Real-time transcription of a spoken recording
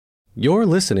You're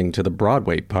listening to the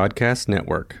Broadway Podcast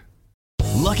Network.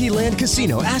 Lucky Land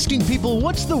Casino, asking people,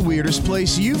 what's the weirdest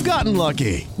place you've gotten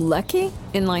lucky? Lucky?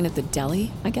 In line at the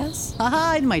deli, I guess?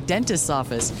 Aha, in my dentist's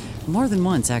office. More than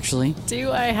once, actually.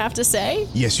 Do I have to say?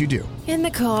 Yes, you do. In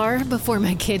the car before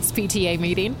my kids' PTA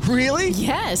meeting. Really?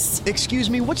 Yes. Excuse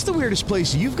me, what's the weirdest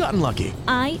place you've gotten lucky?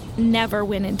 I never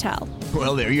win and tell.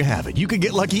 Well, there you have it. You can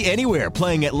get lucky anywhere,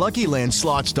 playing at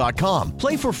LuckyLandSlots.com.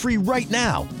 Play for free right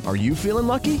now. Are you feeling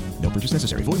lucky? No purchase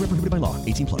necessary. Void where prohibited by law.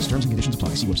 18+. Terms and conditions apply.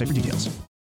 See website for details.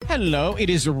 Hello, it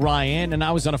is Ryan, and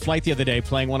I was on a flight the other day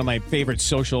playing one of my favorite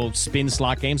social spin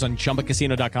slot games on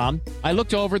ChumbaCasino.com. I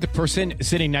looked over at the person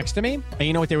sitting next to me, and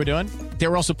you know what they were doing? They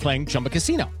were also playing Chumba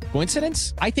Casino.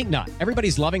 Coincidence? I think not.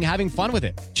 Everybody's loving having fun with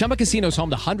it. Chumba Casino is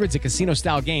home to hundreds of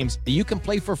casino-style games that you can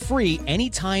play for free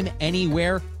anytime,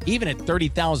 anywhere, even at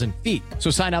 30,000 feet.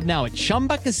 So sign up now at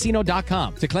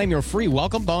ChumbaCasino.com to claim your free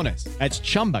welcome bonus. That's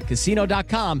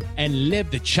ChumbaCasino.com and live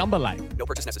the Chumba life. No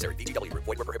purchase necessary. VGW. Void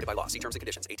where prohibited by law. See terms and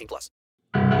conditions. 18+.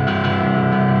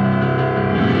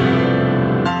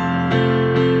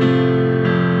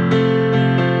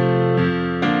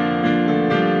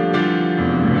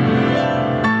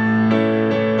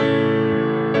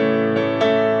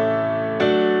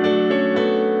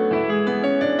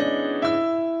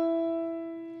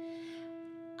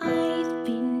 I've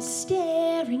been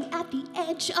staring at the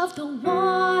edge of the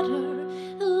water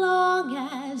long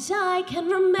as I can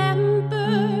remember,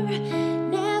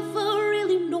 never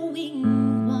really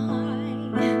knowing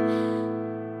why.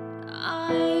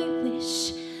 I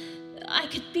wish I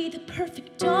could be the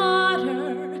perfect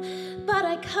daughter, but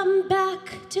I come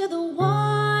back to the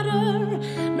water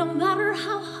no matter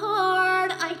how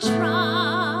hard I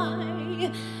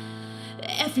try.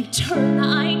 Every turn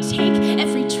I take,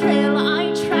 every trail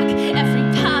I track, every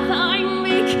path I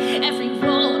make, every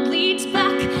road leads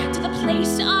back to the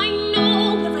place I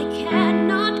know where I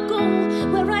cannot go,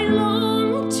 where I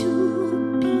long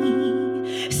to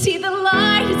be. See the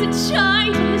light as it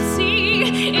shines in the sea,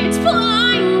 it's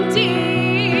blinding,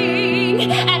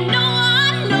 and no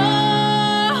one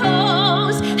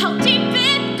knows how deep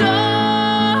it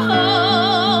goes,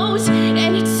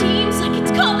 and it seems like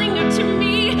it's calling out to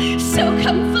me, so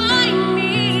come find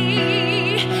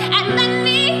me, and let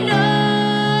me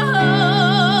know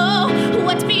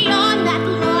what's beyond that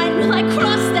line. Will I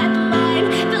cross that line?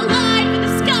 The line where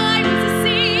the sky meets the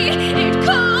sea. It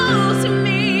calls to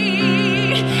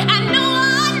me, and no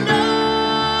one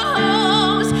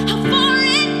knows how far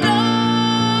it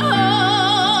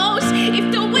goes. If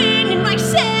the wind in my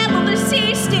sail on the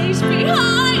sea stays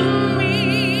behind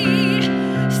me,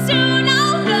 soon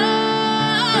I'll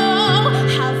know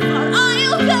how far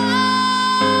I'll go.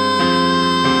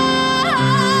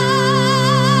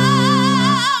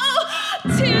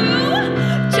 To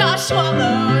Josh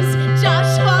Swallows, Josh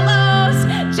Swallows,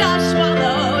 Josh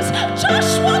Swallows, Josh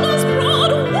Swallows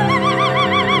Broadway.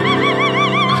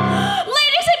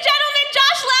 Ladies and gentlemen,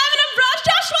 Josh Lavin and Bros,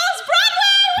 Josh Swallows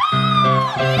Broadway.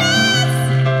 Yes!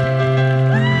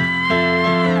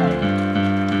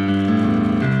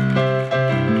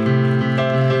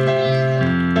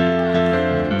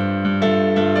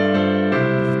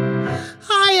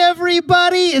 Hi,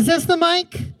 everybody. Is this the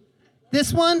mic?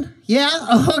 This one? Yeah?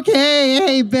 Okay.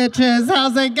 Hey, bitches.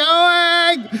 How's it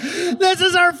going? This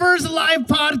is our first live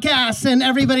podcast. And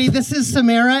everybody, this is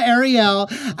Samara Ariel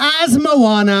as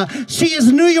Moana. She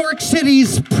is New York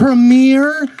City's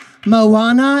premier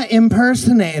Moana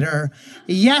impersonator.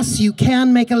 Yes, you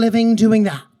can make a living doing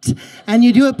that. And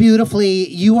you do it beautifully.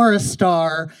 You are a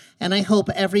star. And I hope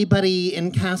everybody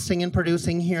in casting and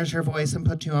producing hears your voice and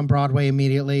puts you on Broadway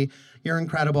immediately. You're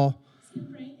incredible.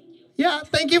 Yeah,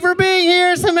 thank you for being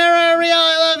here, Samara Ariel.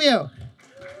 I love you.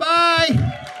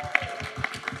 Bye.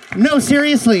 No,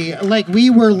 seriously, like we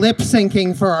were lip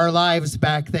syncing for our lives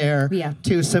back there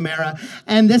to Samara.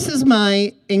 And this is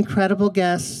my incredible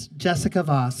guest, Jessica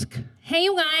Vosk. Hey,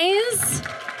 you guys.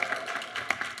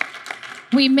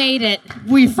 We made it.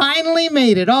 We finally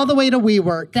made it all the way to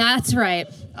WeWork. That's right.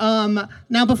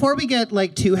 Now, before we get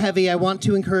like too heavy, I want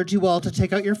to encourage you all to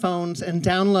take out your phones and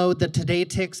download the Today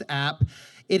Tix app.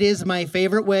 It is my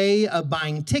favorite way of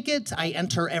buying tickets. I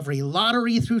enter every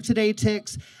lottery through Today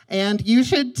Tix, and you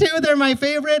should too. They're my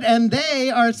favorite, and they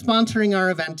are sponsoring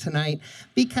our event tonight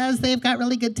because they've got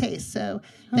really good taste. So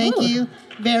thank you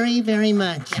very, very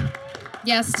much.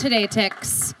 Yes, Today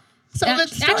Tix. So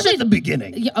let's start at the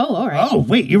beginning. Yeah, oh, all right. Oh,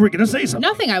 wait, you were going to say something.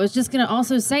 Nothing. I was just going to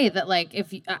also say that, like,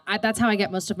 if you, that's how I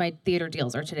get most of my theater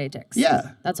deals are Today Tix.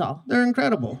 Yeah. That's all. They're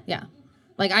incredible. Yeah.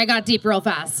 Like, I got deep real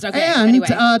fast. Okay, And anyway.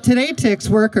 Today Tix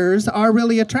workers are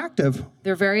really attractive.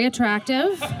 They're very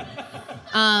attractive.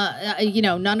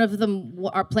 None of them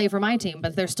are play for my team,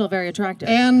 but they're still very attractive.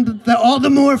 And all the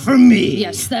more for me.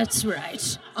 Yes, that's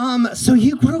right. So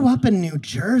you grew up in New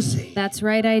Jersey. That's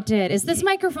right, I did. Is this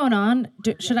microphone on?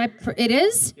 Should I? It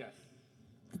is? Yes.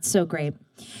 It's so great.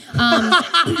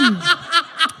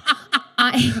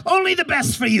 Only the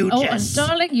best for you, Jess.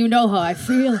 Darling, you know how I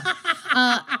feel.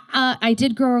 I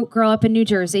did grow up in New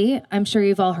Jersey. I'm sure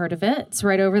you've all heard of it. It's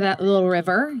right over that little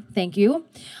river. Thank you.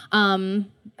 And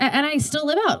I still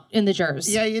live out in the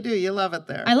Jersey. Yeah, you do. You love it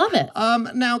there. I love it.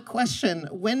 Now, question.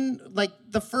 When,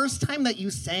 the first time that you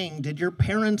sang, did your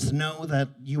parents know that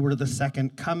you were the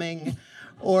second coming?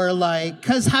 Or,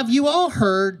 because have you all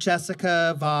heard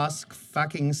Jessica Vosk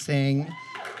fucking sing?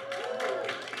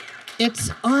 It's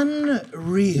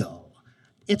unreal.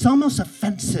 It's almost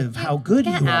offensive how good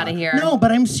you are. Get out of here. No,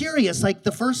 but I'm serious.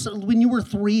 When you were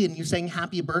 3 and you sang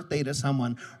happy birthday to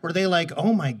someone, were they like,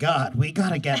 oh my God, we got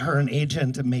to get her an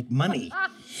agent to make money?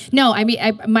 No, I mean,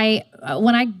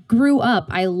 when I grew up,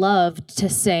 I loved to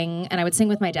sing, and I would sing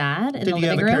with my dad in the living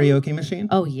room. Did you have a karaoke machine?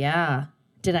 Oh, yeah.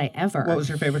 Did I ever? What was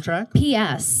your favorite track?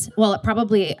 P.S. Well,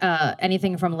 probably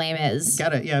anything from Les Mis.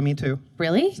 Get it. Yeah, me too.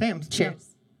 Really? Same. Cheers.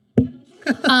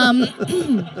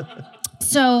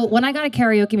 So when I got a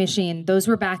karaoke machine, those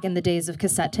were back in the days of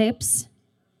cassette tapes.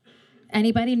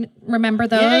 Anybody remember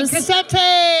those? Yeah, cassette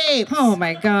tapes! Oh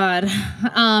my God.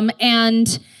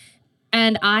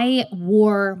 And I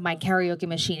wore my karaoke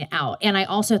machine out. And I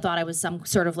also thought I was some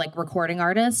sort of recording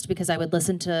artist because I would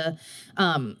listen to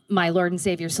my Lord and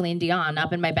Savior Celine Dion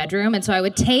up in my bedroom. And so I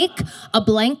would take a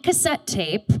blank cassette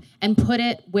tape and put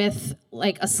it with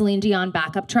a Celine Dion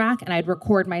backup track, and I'd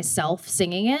record myself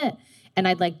singing it. And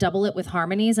I'd double it with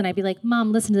harmonies, and I'd be like,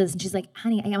 Mom, listen to this. And she's like,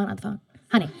 honey, I am on the phone,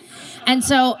 honey. And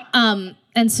so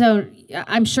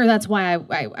I'm sure that's why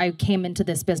I came into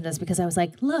this business, because I was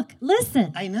like, look,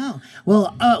 listen. I know.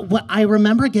 Well, I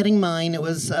remember getting mine. It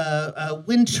was a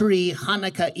wintry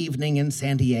Hanukkah evening in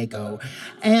San Diego.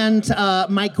 And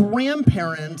my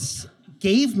grandparents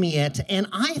gave me it, and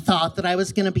I thought that I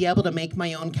was going to be able to make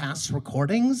my own cast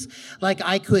recordings.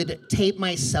 I could tape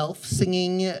myself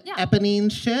singing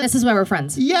Eponine shit. This is why we're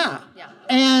friends. Yeah.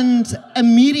 And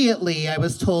immediately I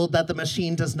was told that the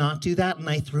machine does not do that, and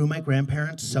I threw my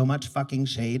grandparents so much fucking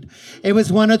shade. It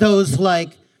was one of those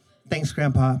thanks,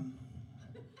 Grandpa.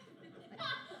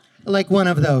 One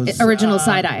of those. Original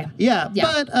side-eye. Yeah,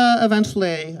 but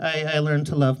eventually I learned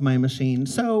to love my machine.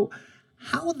 So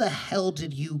how the hell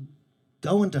did you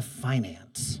go into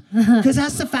finance? Because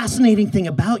that's the fascinating thing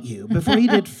about you. Before you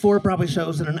did 4 Broadway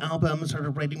shows and an album, started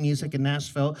writing music in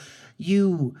Nashville,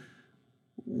 you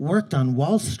worked on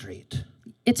Wall Street.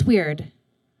 It's weird.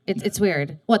 It's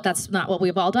weird. What, that's not what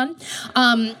we've all done?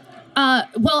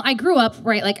 Well, I grew up,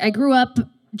 I grew up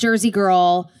Jersey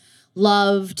girl,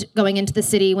 loved going into the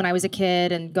city when I was a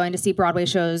kid and going to see Broadway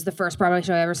shows. The first Broadway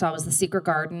show I ever saw was The Secret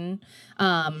Garden.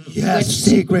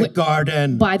 Secret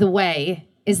Garden. By the way,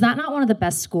 is that not one of the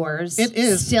best scores? It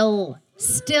is. Still.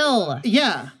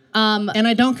 Yeah. And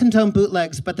I don't condone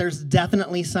bootlegs, but there's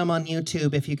definitely some on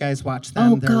YouTube if you guys watch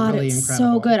them. They're really it's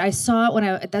incredible. So good. I saw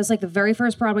it that was the very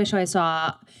first Broadway show I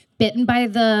saw. Bitten by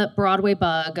the Broadway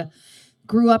bug.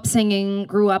 Grew up singing.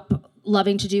 Grew up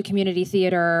loving to do community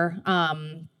theater.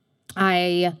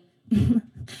 I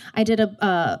did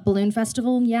a balloon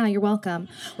festival. Yeah, you're welcome.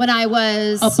 When I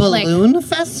was a balloon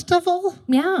festival.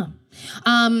 Yeah.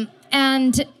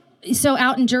 And so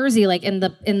out in Jersey, in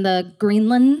the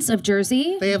Greenlands of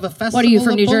Jersey, they have a festival. What are you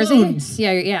from, New balloons. Jersey?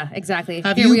 Yeah, exactly.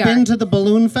 Have you been to the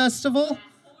balloon festival?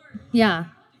 Yeah,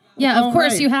 of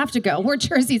course you have to go. We're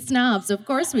Jersey snobs, of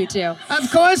course we do.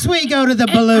 Of course we go to the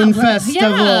balloon festival.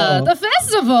 Yeah, the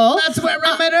festival. That's where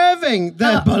I'm at Irving.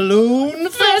 The balloon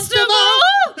festival.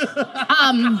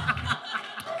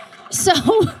 So,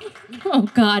 oh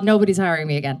God, nobody's hiring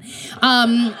me again.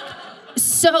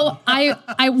 So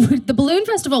the Balloon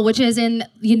Festival, which is in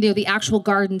the actual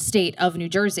Garden State of New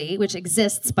Jersey, which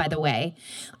exists, by the way.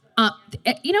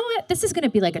 You know what? This is going to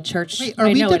be like a church. Wait, are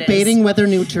we debating whether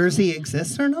New Jersey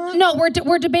exists or not? No,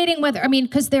 we're debating whether. I mean,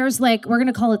 because there's we're going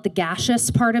to call it the gaseous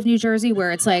part of New Jersey,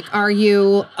 where it's are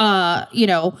you,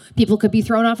 people could be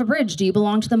thrown off a bridge. Do you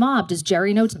belong to the mob? Does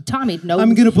Jerry know Tommy? No.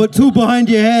 I'm going to put 2 behind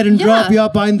your head and drop you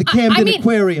up behind the Camden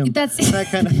Aquarium. That's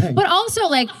that kind of thing. But also,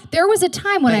 there was a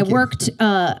time when I worked,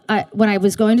 when I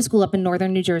was going to school up in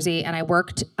northern New Jersey, and I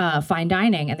worked fine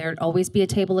dining, and there'd always be a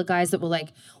table of guys that were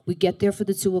we get there for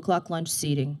the 2 o'clock lunch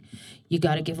seating. You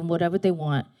got to give them whatever they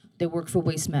want. They work for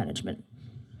Waste Management.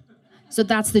 So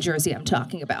that's the Jersey I'm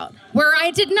talking about. Where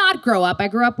I did not grow up. I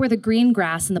grew up where the green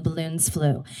grass and the balloons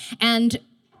flew. And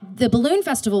the Balloon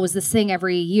Festival was this thing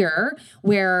every year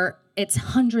where it's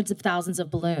hundreds of thousands of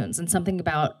balloons, and something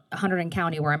about Hunterdon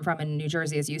County, where I'm from in New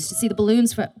Jersey, is used to see the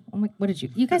balloons. What did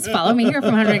you guys follow me here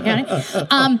from Hunterdon County?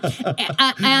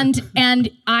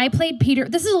 And I played Peter.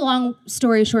 This is a long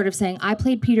story short of saying I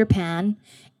played Peter Pan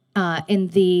in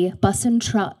the Bus and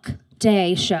Truck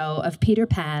Day show of Peter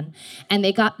Pan, and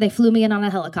they flew me in on a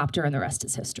helicopter, and the rest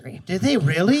is history. Did they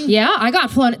really? Yeah, I got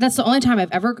flown. That's the only time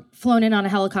I've ever flown in on a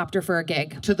helicopter for a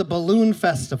gig. To the balloon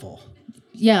festival.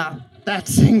 Yeah.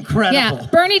 That's incredible. Yeah,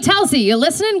 Bernie Telsey, you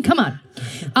listening? Come on.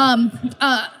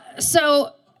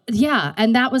 So yeah,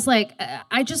 and that was like,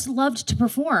 I just loved to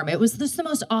perform. It was just the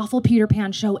most awful Peter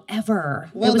Pan show ever.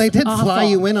 Well, they did fly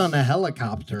you in on a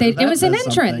helicopter. It was an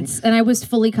entrance, and I was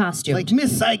fully costumed. Like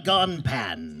Miss Saigon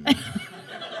Pan.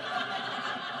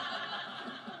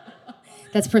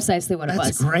 That's precisely what it was.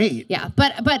 That's great. Yeah,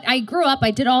 but I grew up.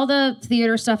 I did all the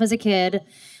theater stuff as a kid.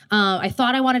 I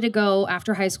thought I wanted to go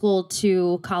after high school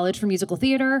to college for musical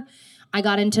theater. I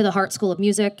got into the Hart School of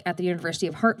Music at the University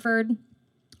of Hartford.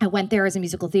 I went there as a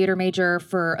musical theater major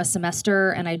for a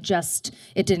semester, and it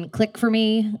didn't click for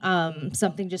me.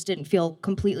 Something just didn't feel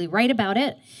completely right about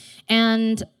it.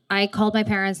 And I called my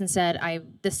parents and said,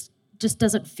 this just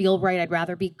doesn't feel right. I'd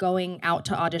rather be going out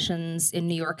to auditions in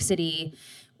New York City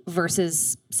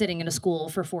versus sitting in a school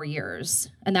for 4 years.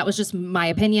 And that was just my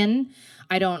opinion.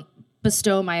 I don't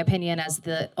bestow my opinion as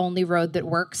the only road that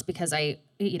works because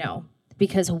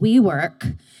we work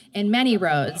in many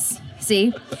roads.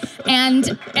 See? And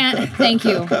thank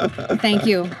you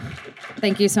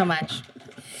so much.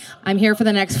 I'm here for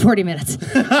the next 40 minutes.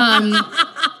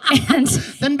 And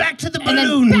then back to the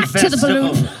balloon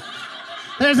festival.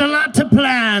 There's a lot to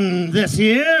plan this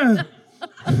year.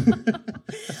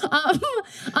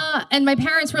 And my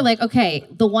parents were like, okay,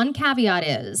 the one caveat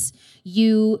is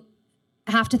you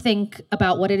have to think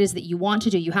about what it is that you want to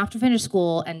do. You have to finish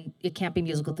school, and it can't be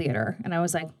musical theater. And I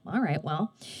was like, all right,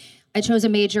 well, I chose a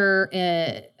major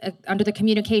under the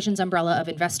communications umbrella of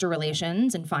investor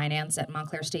relations and finance at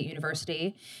Montclair State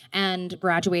University, and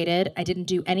graduated. I didn't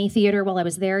do any theater while I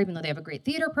was there, even though they have a great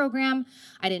theater program.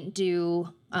 I didn't do,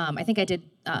 I think I did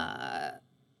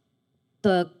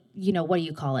what do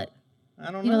you call it?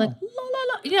 I don't know. Like, la, la,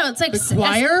 la. It's like the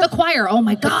choir? The choir. Oh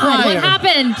my God, what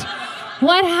happened?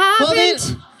 What happened?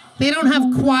 Well, they don't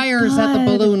have choirs at the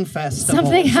balloon festival.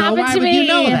 Something happened why to would me. You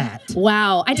know that?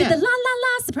 Wow. I did the la la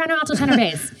la soprano alto tenor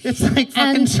bass. It's like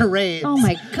fucking charades. Oh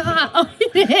my God. Oh,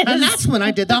 it is. And that's when I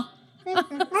did the. But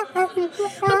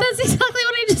that's exactly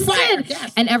what I just did.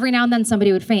 Yes. And every now and then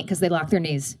somebody would faint because they locked their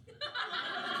knees.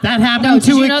 That happened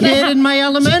to a kid in my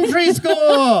elementary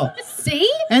school.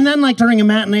 See? And then, like, during a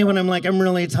matinee when I'm like, I'm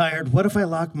really tired, what if I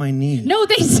lock my knee? No,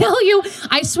 they tell you.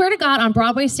 I swear to God, on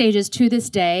Broadway stages to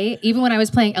this day, even when I was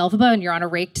playing Elphaba and you're on a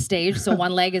raked stage, so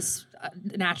one leg is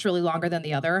naturally longer than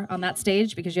the other on that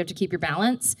stage because you have to keep your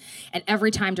balance. And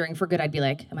every time during For Good, I'd be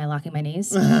like, am I locking my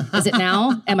knees? Is it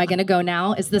now? Am I going to go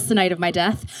now? Is this the night of my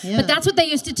death? Yeah. But that's what they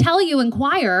used to tell you in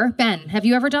choir. Ben, have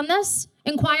you ever done this?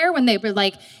 In choir, when they were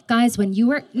like, guys, when you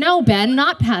were... No, Ben,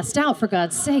 not passed out, for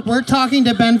God's sake. We're talking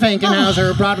to Ben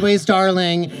Fankenhauser, Broadway's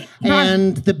darling,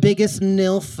 and the biggest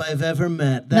NILF I've ever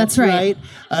met. That's right.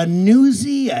 A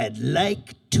newsie I'd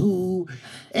like to...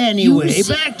 Anyway,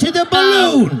 back to the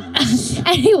balloons.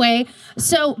 Anyway,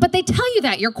 but they tell you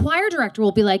that. Your choir director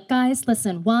will be like, guys,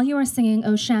 listen, while you are singing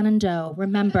Oh Shenandoah,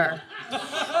 remember,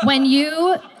 when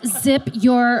you zip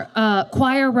your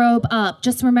choir robe up,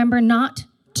 just remember not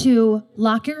to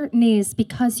lock your knees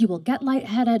because you will get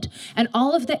lightheaded and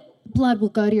all of the blood will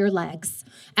go to your legs.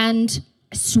 And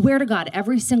I swear to God,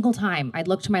 every single time I'd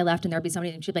look to my left and there'd be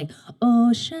somebody and she'd be like,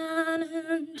 oh,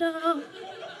 Shenandoah.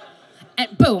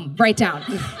 And boom, right down.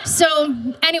 So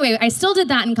anyway, I still did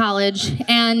that in college.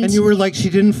 And you were like, she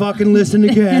didn't fucking listen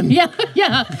again. Yeah.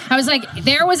 I was like,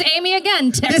 there was Amy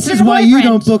again. This is why you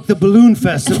don't book the balloon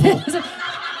festival.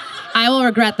 I will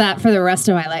regret that for the rest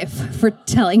of my life for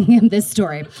telling him this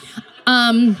story.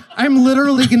 I'm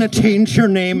literally going to change your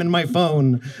name in my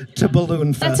phone to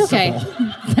Balloon Festival.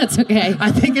 That's okay.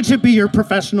 I think it should be your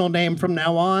professional name from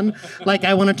now on. Like,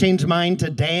 I want to change mine to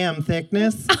Damn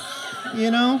Thickness.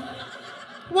 You know?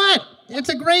 What? It's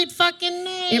a great fucking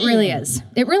name. It really is.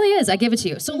 It really is. I give it to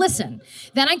you. So listen,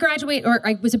 then I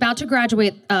was about to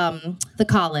graduate the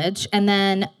college, and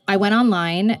then I went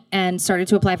online and started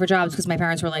to apply for jobs because my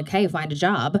parents were like, hey, find a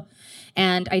job.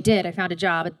 And I did. I found a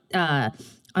job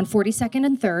on 42nd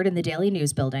and 3rd in the Daily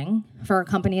News building for a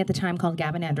company at the time called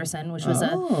Gavin Anderson, which was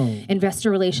an investor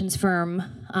relations firm.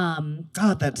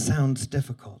 God, that sounds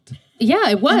difficult. Yeah,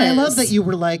 it was. And I love that you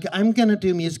were like, I'm going to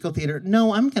do musical theater.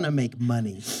 No, I'm going to make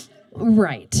money.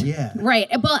 Right. Yeah. Right.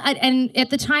 Well, and at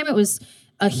the time it was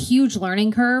a huge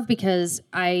learning curve because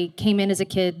I came in as a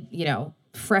kid,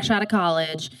 fresh out of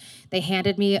college. They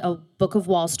handed me a book of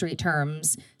Wall Street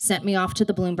terms, sent me off to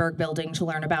the Bloomberg building to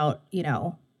learn about,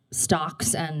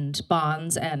 stocks and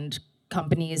bonds and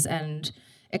companies and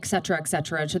et cetera,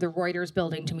 to the Reuters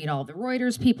building to meet all the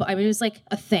Reuters people. I mean, it was like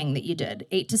a thing that you did.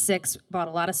 8 to 6, bought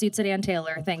a lot of suits at Ann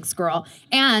Taylor. Thanks, girl.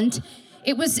 And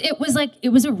it was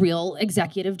a real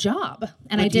executive job.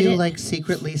 And I did you it. like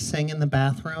secretly sing in the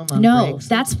bathroom on No, breaks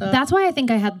and stuff? that's why I think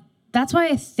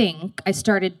I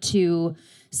started to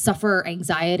suffer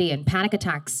anxiety and panic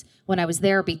attacks when I was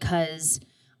there, because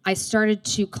I started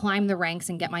to climb the ranks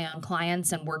and get my own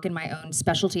clients and work in my own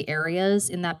specialty areas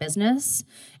in that business.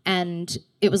 And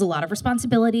it was a lot of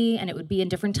responsibility, and it would be in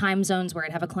different time zones where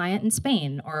I'd have a client in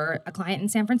Spain or a client in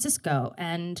San Francisco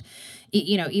and,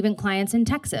 even clients in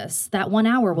Texas. That 1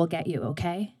 hour will get you,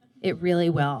 okay? It really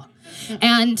will.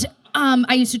 And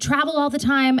I used to travel all the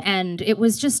time, and it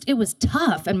was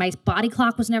tough, and my body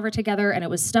clock was never together, and it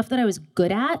was stuff that I was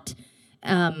good at,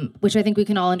 which I think we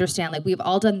can all understand. Like, we've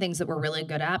all done things that we're really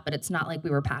good at, but it's not like we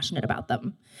were passionate about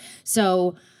them.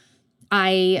 So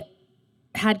I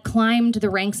had climbed the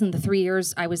ranks in the 3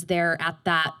 years I was there at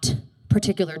that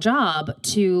particular job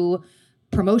to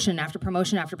promotion after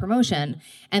promotion after promotion.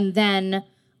 And then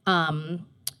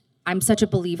I'm such a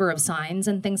believer of signs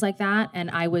and things like that. And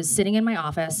I was sitting in my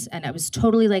office, and I was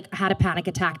totally like, had a panic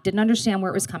attack, didn't understand where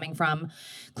it was coming from,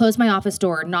 closed my office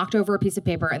door, knocked over a piece of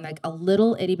paper, and like a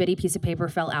little itty bitty piece of paper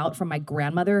fell out from my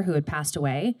grandmother who had passed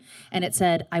away. And it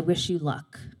said, "I wish you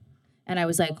luck." And I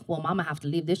was like, well, Mom, I have to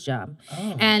leave this job.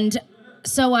 Oh. And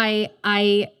so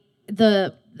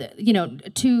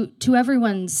to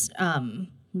everyone's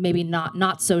maybe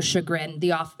not so chagrin,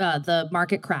 the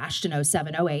market crashed in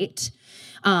 07, 08.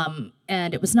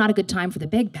 And it was not a good time for the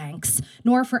big banks,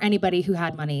 nor for anybody who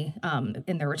had money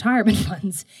in their retirement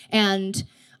funds. And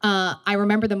I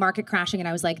remember the market crashing, and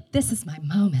I was like, this is my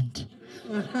moment.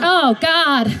 Oh,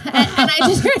 God. And I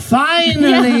just...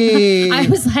 Finally! Yeah, I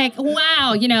was like,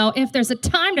 wow, if there's a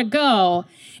time to go,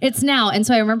 it's now. And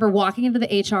so I remember walking into the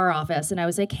HR office, and I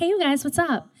was like, hey, you guys, what's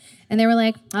up? And they were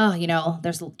like, oh,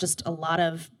 there's just a lot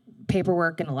of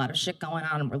paperwork and a lot of shit going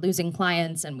on, and we're losing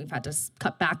clients, and we've had to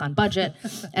cut back on budget.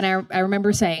 And I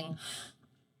remember saying,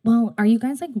 well, are you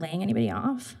guys like laying anybody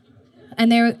off?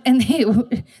 And they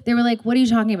were like, what are you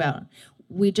talking about?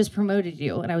 We just promoted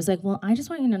you. And I was like, well, I just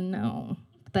want you to know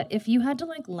that if you had to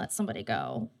like let somebody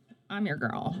go, I'm your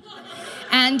girl.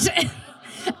 And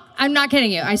I'm not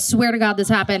kidding you. I swear to God this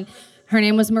happened. Her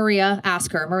name was Maria.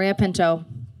 Ask her, Maria Pinto,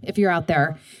 if you're out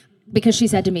there, because she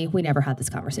said to me, we never had this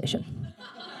conversation.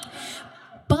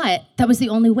 But that was the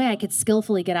only way I could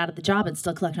skillfully get out of the job and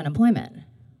still collect unemployment.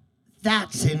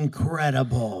 That's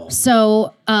incredible.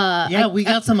 So, we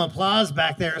got some applause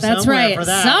back there that's somewhere right. for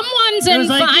that. Someone's in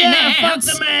finance. Yeah, fuck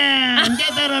the man. Get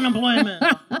that unemployment.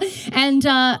 And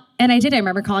I did. I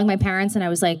remember calling my parents, and I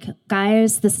was like,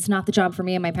 guys, this is not the job for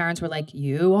me. And my parents were like,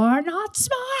 you are not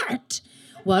smart.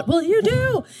 What will you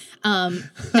do? No,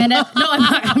 I'm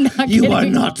not You kidding. are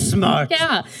not smart.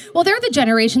 Yeah. Well, they're the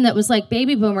generation that was like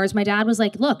baby boomers. My dad was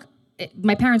like, look,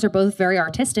 my parents are both very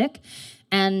artistic.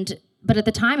 But at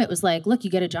the time it was like, look, you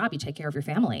get a job, you take care of your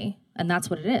family. And that's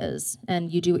what it is.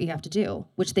 And you do what you have to do,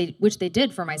 which they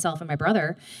did for myself and my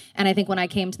brother. And I think when I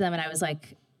came to them and I was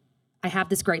like, I have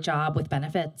this great job with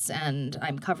benefits and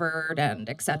I'm covered and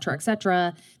et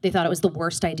cetera, they thought it was the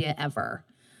worst idea ever.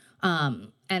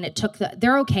 And it took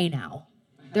they're okay now.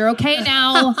 They're okay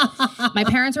now. My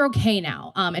parents are okay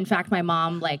now. In fact, my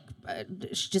mom,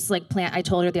 she just I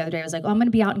told her the other day, I was like, oh, I'm going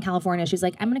to be out in California. She's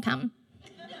like, I'm going to come.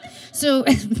 So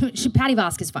Patty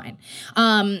Vosk is fine.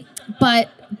 But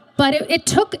it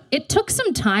took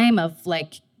some time of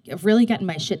really getting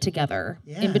my shit together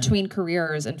in between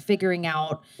careers and figuring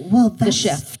out the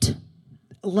shift.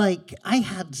 I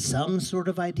had some sort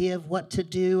of idea of what to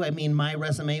do. I mean, my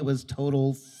resume was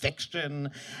total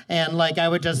fiction. And I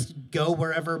would just go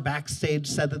wherever backstage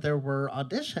said that there were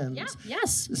auditions. Yeah,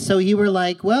 yes. So you were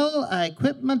like, well, I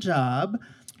quit my job.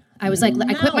 I was like,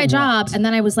 I quit my job. And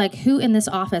then I was like, who in this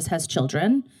office has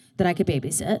children that I could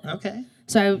babysit? Okay.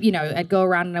 So, I'd go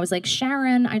around and I was like,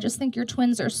 Sharon, I just think your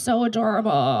twins are so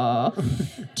adorable.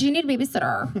 Do you need a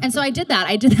babysitter? And so I did that.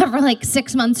 I did that for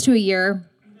 6 months to a year.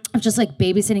 Of just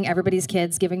babysitting everybody's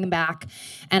kids, giving them back.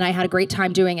 And I had a great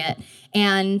time doing it.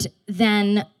 And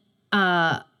then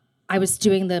I was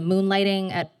doing the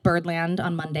moonlighting at Birdland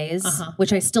on Mondays,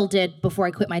 which I still did before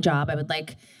I quit my job. I would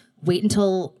wait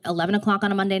until 11 o'clock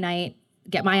on a Monday night,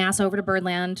 get my ass over to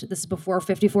Birdland. This is before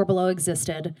 54 Below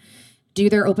existed. do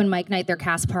their open mic night, their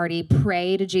cast party,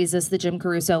 pray to Jesus that Jim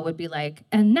Caruso would be like,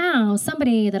 and now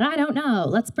somebody that I don't know,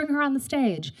 let's bring her on the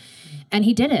stage. And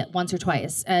he did it once or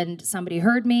twice. And somebody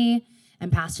heard me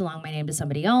and passed along my name to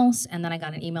somebody else. And then I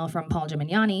got an email from Paul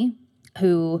Gimignani,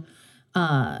 who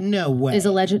No way. is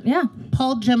a legend. Yeah.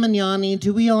 Paul Gimignani,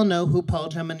 do we all know who Paul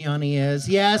Gimignani is?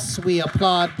 Yes, we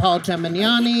applaud Paul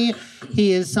Gimignani.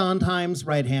 He is Sondheim's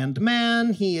right-hand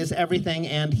man. He is everything,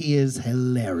 and he is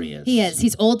hilarious. He is.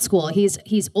 He's old school.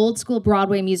 He's old school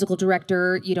Broadway musical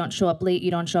director. You don't show up late.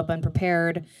 You don't show up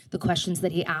unprepared. The questions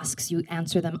that he asks, you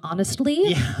answer them honestly.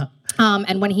 Yeah.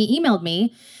 And when he emailed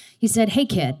me, he said, "Hey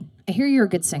kid, I hear you're a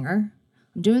good singer.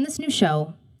 I'm doing this new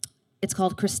show. It's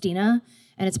called Christina,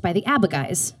 and it's by the ABBA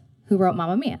guys who wrote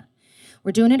Mamma Mia.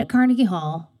 We're doing it at Carnegie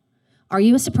Hall. Are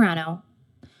you a soprano?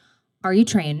 Are you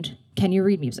trained? Can you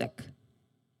read music?"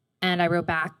 And I wrote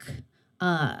back,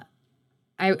 I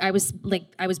was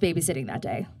babysitting that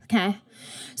day, okay?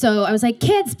 So I was like,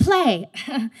 "Kids, play."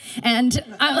 And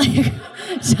I'm like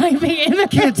typing in the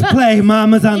Kids play,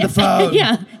 Mama's on the phone.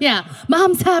 Yeah.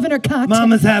 Mom's having her cocktail.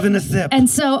 Mama's having a sip. And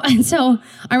so I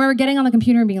remember getting on the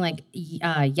computer and being like,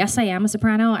 yes, I am a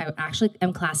soprano. I actually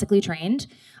am classically trained.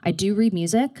 I do read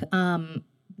music.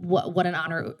 What an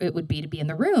honor it would be to be in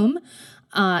the room.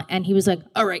 And he was like,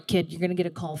 "All right, kid, you're going to get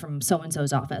a call from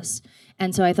so-and-so's office."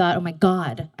 And so I thought, oh my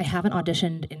God, I haven't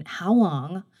auditioned in how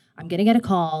long? I'm going to get a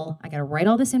call. I got to write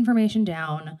all this information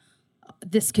down.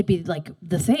 This could be like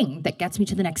the thing that gets me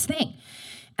to the next thing.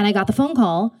 And I got the phone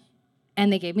call,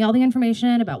 and they gave me all the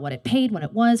information about what it paid, when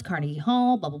it was, Carnegie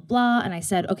Hall, blah, blah, blah. And I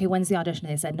said, "Okay, when's the audition?"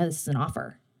 And they said, "No, this is an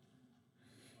offer."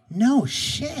 No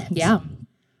shit. Yeah.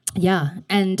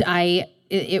 And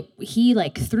he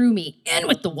like threw me in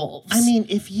with the wolves. I mean,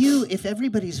 if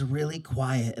everybody's really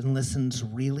quiet and listens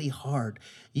really hard,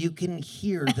 you can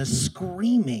hear the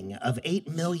screaming of 8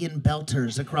 million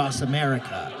belters across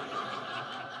America.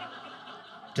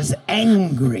 Just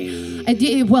angry.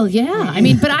 Well, yeah. I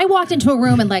mean, but I walked into a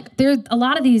room and like there a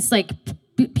lot of these like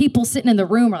people sitting in the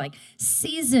room are like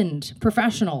seasoned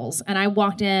professionals, and I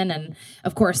walked in, and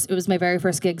of course it was my very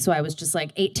first gig, so I was just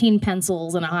like 18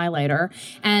 pencils and a highlighter,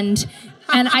 and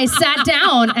I sat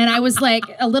down, and I was like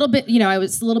a little bit, I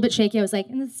was a little bit shaky. I was like,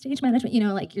 in the stage management,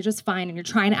 like you're just fine, and you're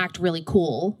trying to act really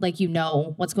cool, like you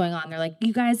know what's going on. They're like,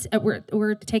 "You guys,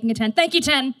 we're taking a 10. Thank you,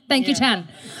 10. Thank you, 10."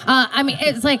 I mean,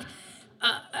 it's like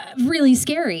really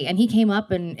scary. And he came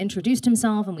up and introduced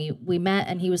himself, and we met,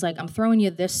 and he was like, "I'm throwing you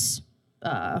this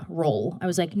role." I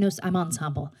was like, "No, I'm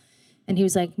ensemble." And he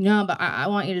was like, "No, but I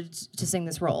want you to sing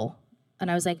this role."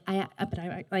 And I was like,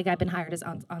 I've been hired as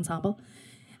ensemble.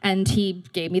 And he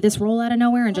gave me this role out of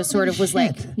nowhere and just sort of was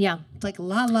like, yeah. It's like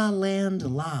La La Land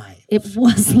live. It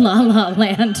was La La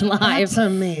Land live. That's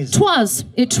amazing.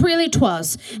 It really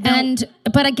twas.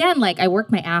 But again, like I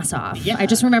worked my ass off. Yeah. I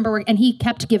just remember and he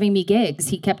kept giving me gigs.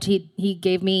 He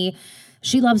gave me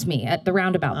She Loves Me at the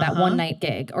Roundabout, that one night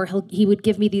gig. Or he would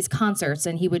give me these concerts,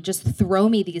 and he would just throw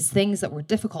me these things that were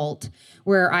difficult,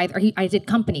 where I did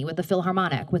company with the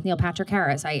Philharmonic, with Neil Patrick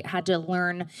Harris. I had to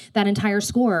learn that entire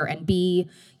score and be,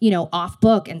 off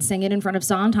book and sing it in front of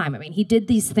Sondheim. I mean, he did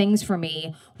these things for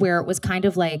me where it was kind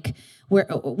of like,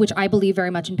 which I believe very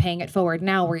much in paying it forward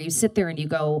now, where you sit there and you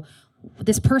go,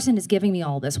 this person is giving me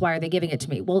all this. Why are they giving it to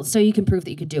me? Well, so you can prove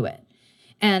that you could do it.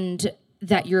 And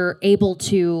that you're able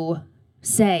to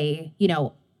say,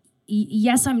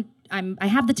 yes, I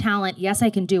have the talent. Yes, I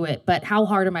can do it. But how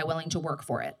hard am I willing to work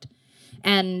for it?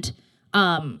 And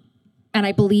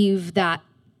I believe that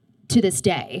to this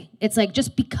day, it's like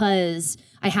just because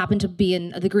I happen to be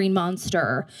in The Green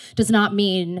Monster does not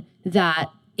mean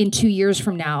that in 2 years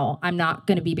from now, I'm not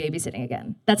going to be babysitting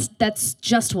again. That's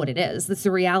just what it is. That's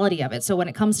the reality of it. So when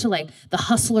it comes to like the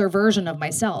hustler version of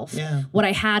myself, what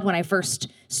I had when I first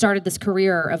started this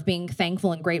career of being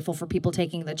thankful and grateful for people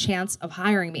taking the chance of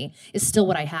hiring me is still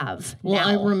what I have now. Well,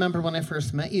 I remember when I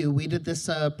first met you, we did this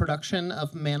production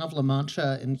of Man of La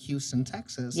Mancha in Houston,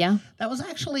 Texas. Yeah. That was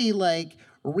actually like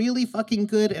really fucking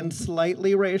good and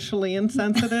slightly racially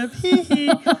insensitive.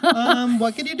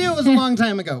 What could you do? It was a long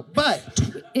time ago. But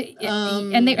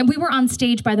and we were on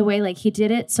stage, by the way, like he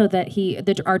did it so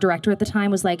that our director at the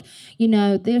time was like,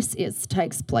 this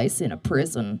takes place in a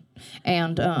prison,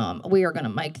 and we are going to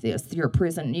make this your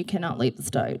prison. You cannot leave the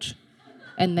stage.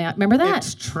 And remember that?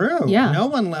 It's true. Yeah. No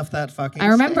one left that fucking I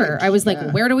remember. stage. I was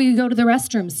like, where do we go to the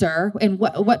restroom, sir? And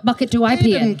what bucket do I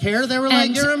pee in? They didn't care. They were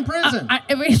like, you're in prison.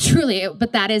 I mean, truly,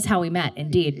 but that is how we met,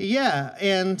 indeed. Yeah,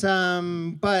 and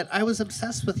but I was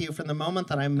obsessed with you from the moment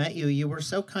that I met you. You were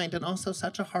so kind and also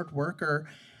such a hard worker.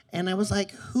 And I was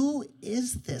like, who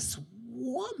is this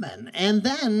woman? And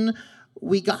then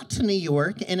we got to New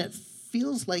York, and it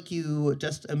feels like you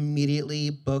just immediately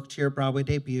booked your Broadway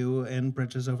debut in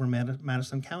Bridges Over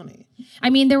Madison County. I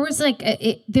mean, there was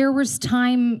there was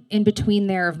time in between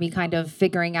there of me kind of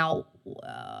figuring out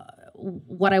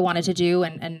what I wanted to do,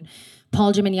 and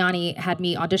Paul Gimignani had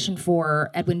me audition for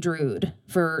Edwin Drood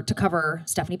to cover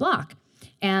Stephanie Block.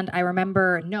 And I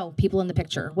remember, no, people in the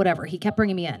picture, whatever. He kept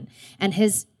bringing me in. And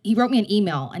he wrote me an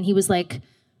email, and he was like,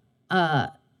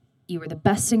 you were the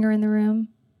best singer in the room.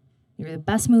 You were the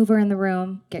best mover in the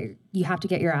room. You have to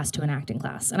get your ass to an acting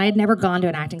class. And I had never gone to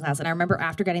an acting class. And I remember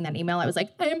after getting that email, I was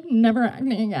like, I am never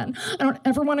acting again. I don't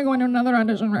ever want to go into another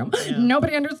audition room. Yeah.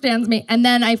 Nobody understands me. And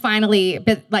then I finally,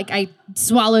 I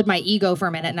swallowed my ego for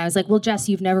a minute. And I was like, well, Jess,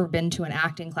 you've never been to an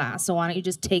acting class. So why don't you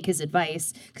just take his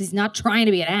advice? Because he's not trying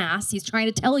to be an ass. He's trying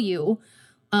to tell you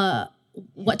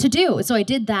what to do. So I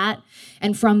did that.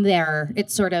 And from there, it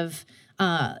sort of,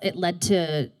 it led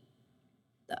to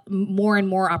more and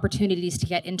more opportunities to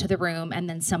get into the room. And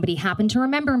then somebody happened to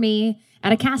remember me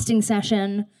at a casting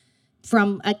session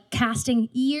from a casting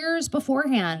years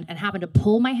beforehand and happened to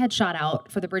pull my headshot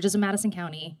out for the Bridges of Madison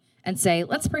County and say,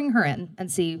 let's bring her in and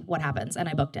see what happens. And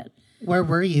I booked it. Where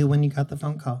were you when you got the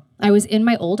phone call? I was in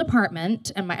my old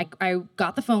apartment, and I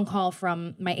got the phone call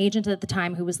from my agent at the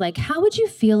time, who was like, how would you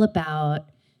feel about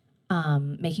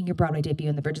making your Broadway debut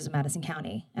in the Bridges of Madison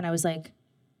County? And I was like,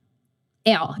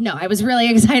 ew. No, I was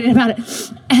really excited about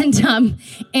it.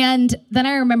 And then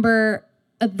I remember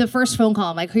the first phone call.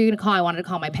 I'm like, who are you going to call? I wanted to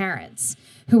call my parents,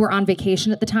 who were on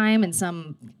vacation at the time in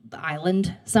some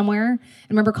island somewhere. I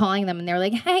remember calling them, and they were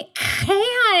like, hey,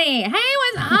 honey, hey,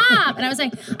 what's up? And I was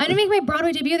like, I'm going to make my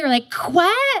Broadway debut. They were like,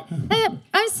 what? I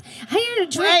had a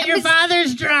drink. Wait, your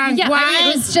father's drunk. Yeah, what?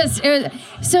 I mean,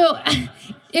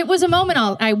 it was a moment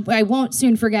I won't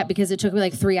soon forget, because it took me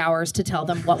like 3 hours to tell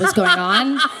them what was going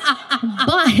on.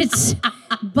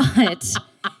 But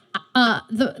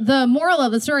the moral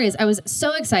of the story is I was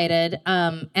so excited,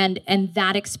 and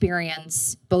that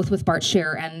experience, both with Bart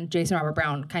Shear and Jason Robert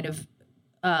Brown, kind of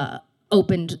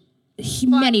opened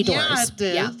many doors. Yeah, it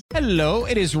did. Yeah. Hello,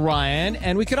 it is Ryan,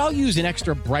 and we could all use an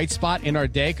extra bright spot in our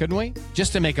day, couldn't we?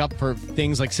 Just to make up for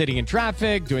things like sitting in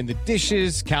traffic, doing the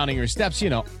dishes, counting your steps,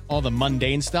 all the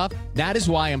mundane stuff. That is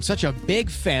why I'm such a big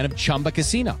fan of Chumba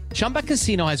Casino. Chumba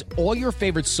Casino has all your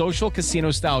favorite social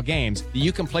casino-style games that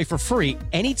you can play for free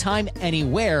anytime,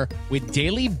 anywhere, with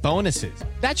daily bonuses.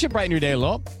 That should brighten your day a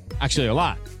little. Actually, a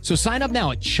lot. So sign up now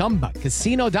at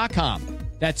ChumbaCasino.com.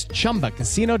 That's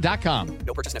ChumbaCasino.com.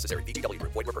 No purchase necessary. VGW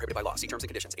Group. Void where prohibited by law. See terms and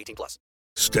conditions. 18+.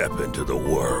 Step into the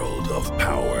world of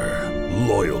power,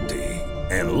 loyalty,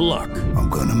 and luck. I'm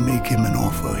gonna make him an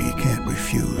offer he can't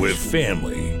refuse. With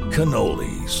family,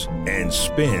 cannolis, and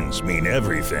spins mean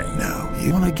everything. Now,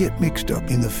 you wanna get mixed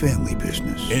up in the family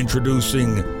business.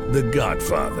 Introducing The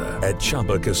Godfather at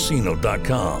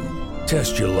ChumbaCasino.com.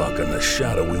 Test your luck in the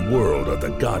shadowy world of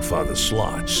The Godfather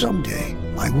slot. Someday,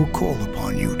 I will call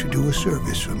upon you to do a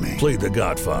service for me. Play The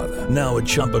Godfather, now at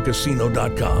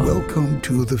ChumbaCasino.com. Welcome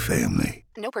to the family.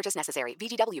 No purchase necessary.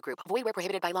 VGW Group. Void where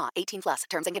prohibited by law. 18+.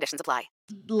 Terms and conditions apply.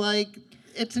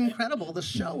 It's incredible. The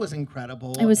show was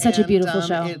incredible. It was such a beautiful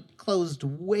show. It closed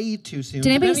way too soon. Did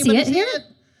anybody see it here?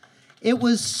 It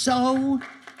was so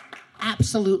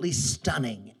absolutely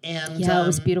stunning. And yeah, it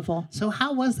was beautiful. So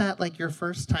how was that, like, your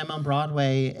first time on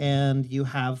Broadway, and you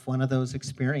have one of those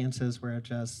experiences where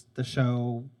just the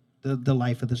show, the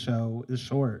life of the show is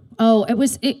short? Oh, it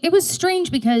was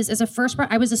strange, because as a first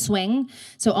part, I was a swing,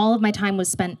 so all of my time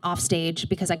was spent off stage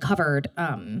because I covered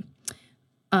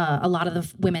a lot of the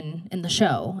women in the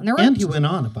show. And you went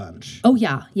on a bunch. Oh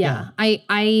yeah.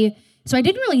 So I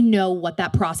didn't really know what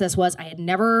that process was. I had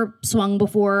never swung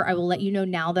before. I will let you know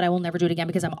now that I will never do it again,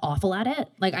 because I'm awful at it.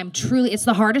 Like, it's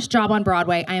the hardest job on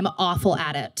Broadway. I am awful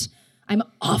at it.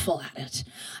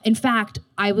 In fact,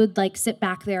 I would sit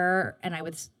back there and I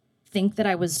would think that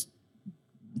I was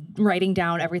writing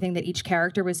down everything that each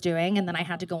character was doing, and then I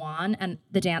had to go on, and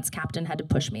the dance captain had to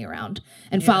push me around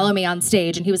and follow me on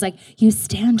stage, and he was like, you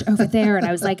stand over there, and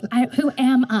I was like, who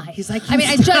am I? He's like, I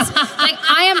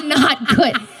am not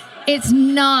good. It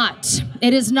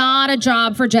is not a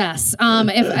job for Jess.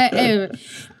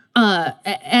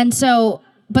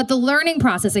 But the learning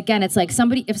process, again, it's like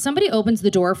if somebody opens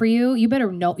the door for you, you better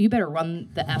run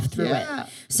the F through it.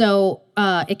 So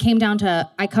it came down to,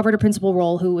 I covered a principal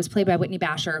role who was played by Whitney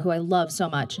Basher, who I love so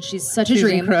much. And she's such a dream.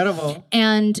 She's incredible.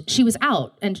 And she was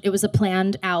out, and it was a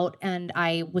planned out, and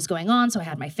I was going on, so I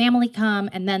had my family come.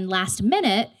 And then last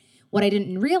minute, what I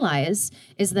didn't realize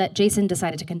is that Jason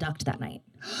decided to conduct that night.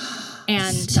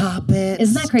 And stop it.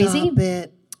 Isn't that crazy? Stop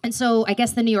it. And so I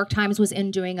guess the New York Times was in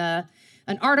doing an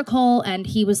article, and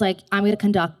he was like, I'm going to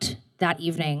conduct that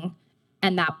evening.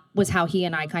 And that was how he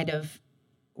and I kind of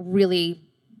really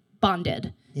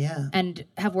bonded. Yeah. And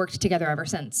have worked together ever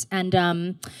since. And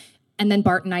then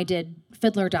Bart and I did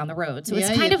Fiddler down the road. So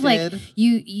it's kind of like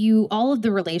you all of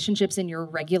the relationships in your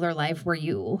regular life where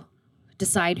you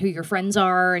decide who your friends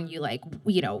are and you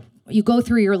you go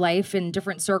through your life in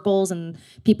different circles and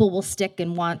people will stick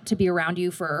and want to be around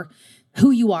you for who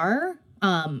you are.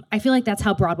 I feel like that's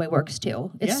how Broadway works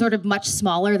too. It's sort of much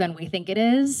smaller than we think it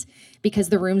is because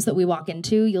the rooms that we walk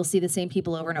into, you'll see the same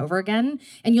people over and over again.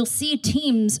 And you'll see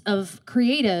teams of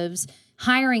creatives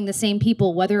hiring the same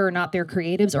people, whether or not they're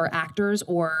creatives or actors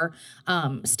or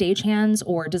stagehands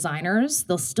or designers.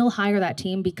 They'll still hire that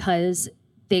team because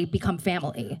they become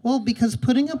family. Well, because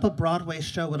putting up a Broadway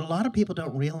show, what a lot of people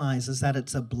don't realize is that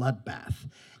it's a bloodbath.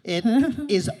 It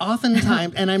is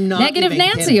oftentimes, and I'm not Negative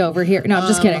Nancy kidding. Over here. No, I'm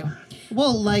just kidding.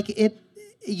 Well, like it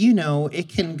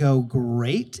can go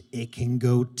great. It can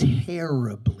go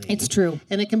terribly. It's true.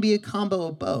 And it can be a combo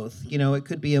of both. It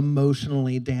could be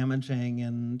emotionally damaging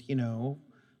and,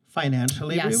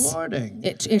 financially rewarding.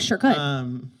 It sure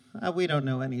could. We don't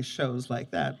know any shows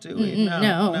like that, do we?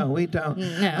 No, we don't.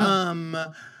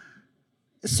 No.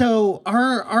 So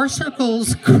our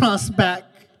circles cross back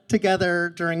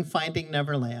together during Finding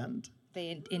Neverland.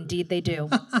 Indeed they do.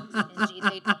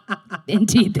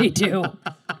 Indeed they do.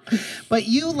 But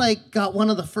you got one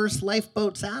of the first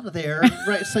lifeboats out of there,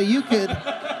 right? So you could.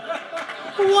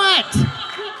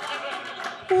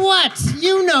 What?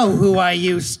 You know who I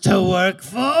used to work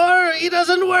for. He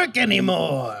doesn't work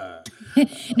anymore.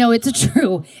 No, it's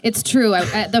true. It's true.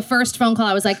 The first phone call,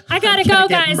 I was like, I gotta go,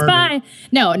 guys. Murdered. Bye.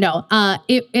 No.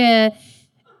 The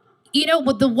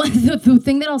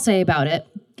thing that I'll say about it,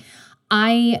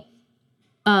 I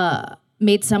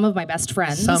made some of my best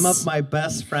friends. Some of my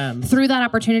best friends. Through that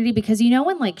opportunity, because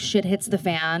when shit hits the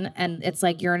fan and it's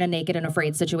like you're in a naked and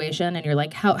afraid situation and you're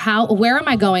like, where am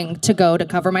I going to go to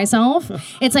cover myself?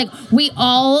 It's like we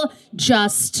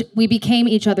became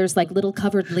each other's little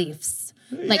covered leaves.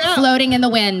 Floating in the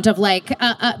wind of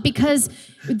because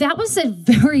that was a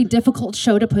very difficult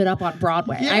show to put up on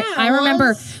Broadway. Yeah, I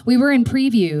remember we were in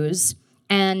previews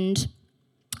and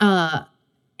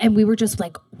we were just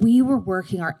we were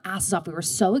working our asses off. We were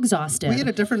so exhausted. We had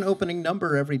a different opening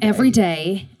number every day. Every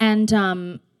day. And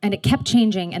it kept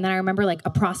changing. And then I remember a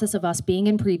process of us being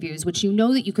in previews, which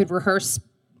that you could rehearse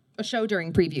a show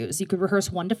during previews. You could rehearse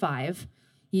 1 to 5.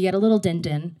 You get a little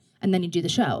din-din and then you do the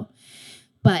show.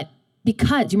 But do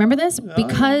you remember this?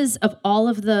 Because of all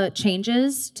of the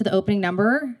changes to the opening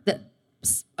number that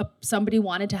somebody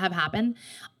wanted to have happen,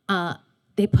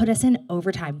 they put us in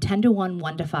overtime, 10 to 1,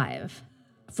 1 to 5,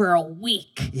 for a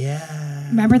week. Yeah.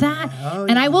 Remember that?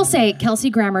 And I will say, Kelsey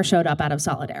Grammer showed up out of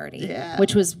solidarity,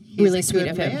 which was really sweet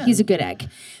of him. Man. He's a good egg.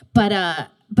 But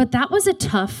that was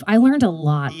I learned a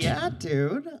lot. Yeah,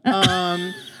 dude.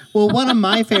 Well, one of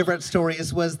my favorite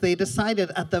stories was they decided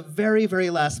at the very, very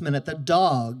last minute, the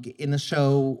dog in the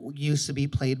show used to be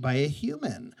played by a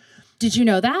human. Did you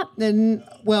know that? And,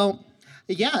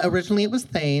 yeah, originally it was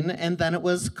Thane, and then it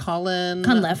was Colin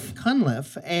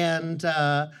Cunliffe. And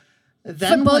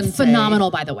then both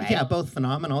phenomenal, by the way. Yeah, both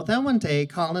phenomenal. Then one day,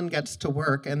 Colin gets to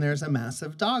work, and there's a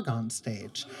massive dog on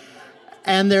stage.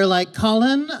 And they're like,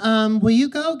 Colin, will you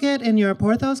go get in your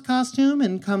Porthos costume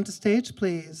and come to stage,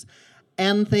 please?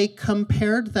 And they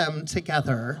compared them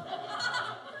together.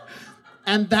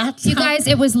 And that's you guys,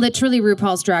 it was literally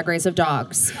RuPaul's Drag Race of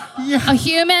dogs. Yeah. A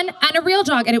human and a real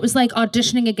dog. And it was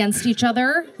auditioning against each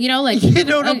other.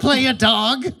 To play a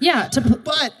dog? Yeah.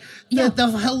 But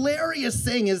the hilarious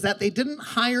thing is that they didn't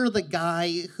hire the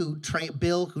guy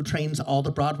Bill, who trains all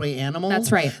the Broadway animals.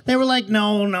 That's right. They were like,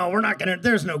 no, we're not going to,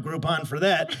 there's no Groupon for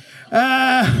that.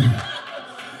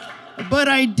 But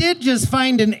I did just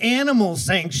find an animal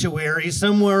sanctuary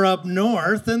somewhere up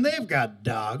north, and they've got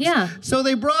dogs. Yeah. So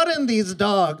they brought in these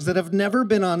dogs that have never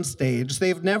been on stage.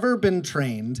 They've never been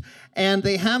trained. And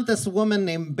they have this woman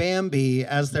named Bambi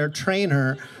as their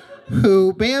trainer,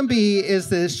 who Bambi is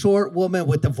this short woman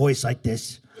with a voice like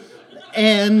this.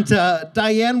 And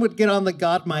Diane would get on the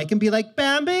God mic and be like,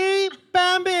 Bambi,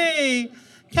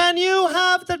 can you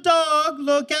have the dog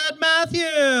look at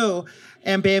Matthew?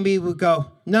 And Bambi would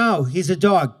go, no, he's a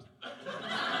dog.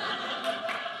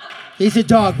 He's a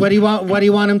dog. What do you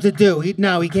want him to do? He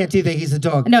can't do that. He's a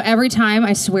dog. No, every time,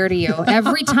 I swear to you,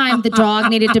 every time the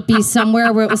dog needed to be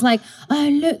somewhere where it was like, oh,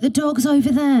 look, the dog's over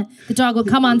there. The dog would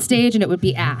come on stage and it would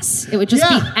be ass. It would just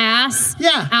be ass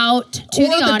out to the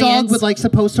audience. Or the dog was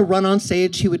supposed to run on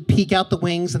stage. He would peek out the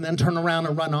wings and then turn around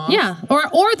and run off. Yeah,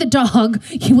 or the dog,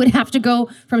 you would have to go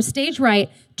from stage right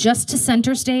just to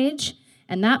center stage,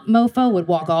 and that mofo would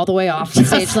walk all the way off to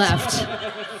stage left.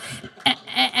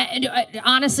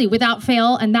 honestly, without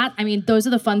fail, and that, I mean, those are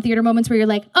the fun theater moments where you're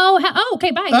like, oh,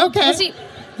 okay, bye. Okay. We'll see.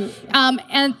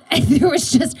 And there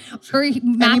was just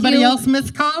Matthew. Anybody else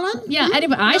miss Colin? Yeah,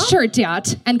 anybody. I sure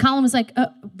did. And Colin was like,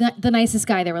 the nicest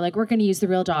guy. They were like, we're going to use the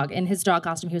real dog in his dog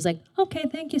costume. He was like, okay,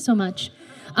 thank you so much.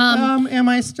 Am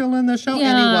I still in the show?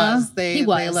 Yeah, and he was. he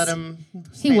was. They let him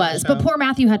stay He in the was, show. but poor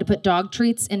Matthew had to put dog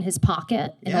treats in his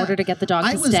pocket in order to get the dog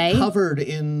to stay. I was covered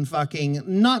in fucking,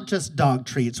 not just dog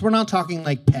treats. We're not talking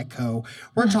like Petco.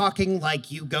 We're talking like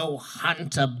you go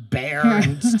hunt a bear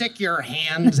and stick your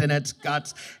hands in its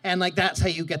guts, and like that's how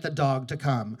you get the dog to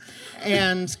come.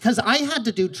 And because I had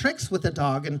to do tricks with the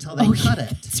dog until they cut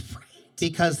it. That's right.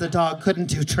 Because the dog couldn't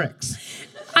do tricks.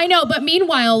 I know, but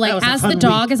meanwhile, like was a as the fun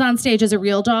dog week. is on stage as a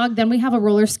real dog, then we have a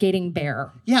roller skating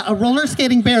bear. Yeah, a roller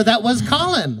skating bear. That was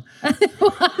Colin.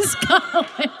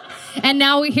 And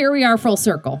now here we are full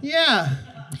circle. Yeah.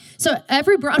 So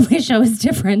every Broadway show is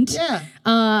different. Yeah.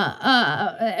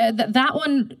 That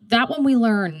one we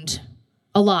learned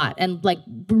a lot, and like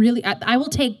really, I will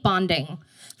take bonding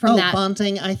from that.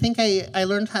 Bonding. I think I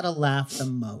learned how to laugh the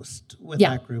most with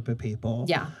that group of people.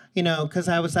 Yeah. You know, because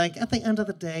I was like, at the end of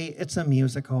the day, it's a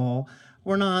musical.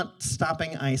 We're not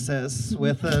stopping ISIS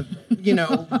with a,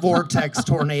 vortex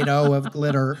tornado of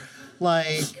glitter.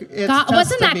 Like, it's God,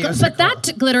 wasn't that good? But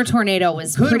that glitter tornado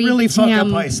was could pretty really fuck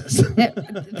damn, up ISIS.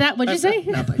 What'd you say?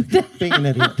 Nothing. Being an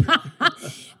idiot.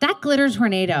 That glitter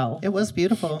tornado. It was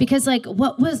beautiful. Because like,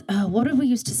 what did we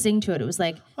used to sing to it? It was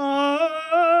like, I'll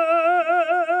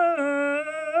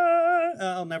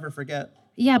never forget.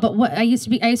 Yeah, but what I used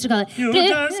to call it. You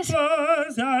just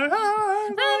close your eyes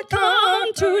and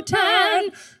count to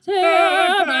 10,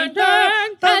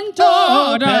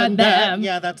 and them.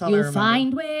 Yeah, that's all I You'll remember.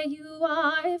 find where you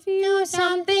are if you do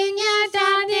something you've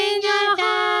done in your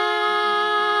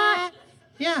heart.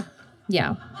 Yeah.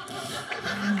 Yeah.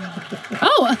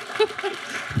 Oh.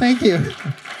 Thank you.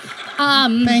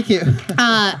 Thank you.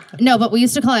 No, but we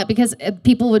used to call it because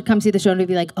people would come see the show and we'd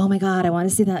be like, oh my God, I want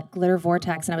to see that glitter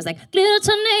vortex. And I was like, glitter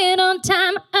tornado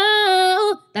time.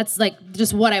 Oh, that's like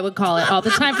just what I would call it all the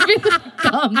time for people to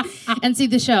come and see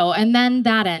the show. And then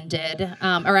that ended,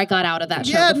 or I got out of that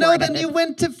show. Yeah, before it then ended. you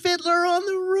went to Fiddler on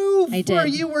the Roof. I did. Where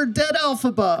you were Dead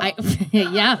Alphaba.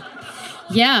 Yeah.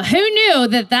 Yeah, who knew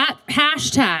that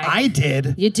hashtag? I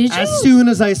did. You did? As soon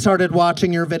as I started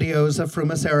watching your videos of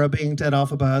Frumasera being Dead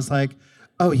Alphaba, I was like,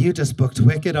 oh, you just booked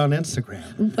Wicked on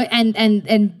Instagram.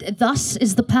 And thus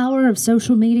is the power of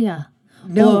social media.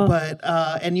 No, but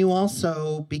and you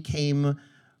also became,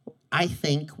 I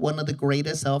think, one of the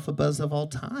greatest Alphabas of all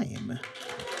time.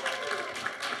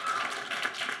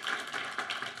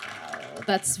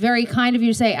 That's very kind of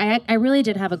you to say. I really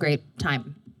did have a great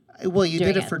time. Well, you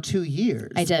did doing it for 2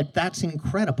 years. I did. That's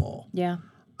incredible. Yeah.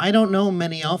 I don't know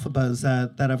many Alphabas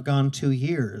that have gone 2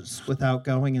 years without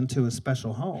going into a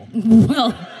special home.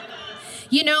 Well,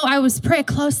 I was pretty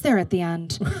close there at the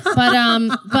end, but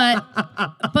I'm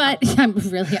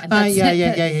really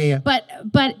yeah.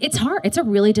 But it's hard. It's a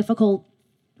really difficult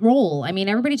role. I mean,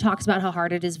 everybody talks about how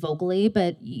hard it is vocally,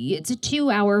 but it's a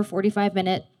 2-hour,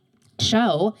 45-minute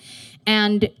show,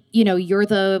 and you're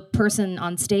the person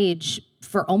on stage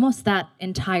for almost that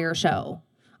entire show.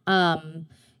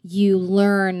 You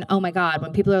learn, oh my God,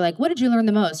 when people are like, what did you learn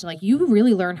the most? I'm like, you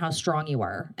really learn how strong you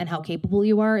are and how capable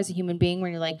you are as a human being,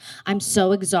 when you're like, I'm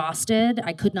so exhausted,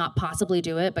 I could not possibly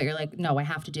do it, but you're like, no, I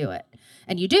have to do it.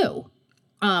 And you do.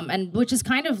 And which is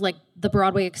kind of like the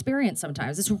Broadway experience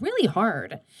sometimes. It's really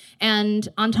hard. And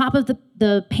on top of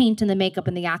the paint and the makeup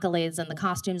and the accolades and the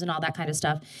costumes and all that kind of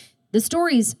stuff, the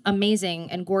story's amazing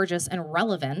and gorgeous and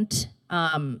relevant.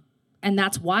 And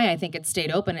that's why I think it stayed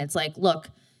open. It's like, look,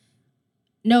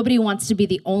 nobody wants to be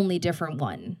the only different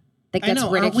one that gets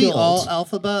ridiculed. Aren't we all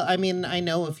Alphaba? I mean, I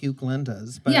know a few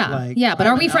Glendas, but but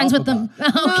are we friends with them? Okay.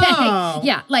 No.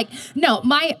 Yeah, no,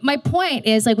 my point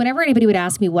is, whenever anybody would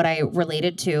ask me what I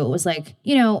related to, it was like,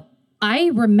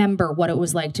 I remember what it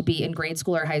was like to be in grade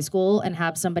school or high school and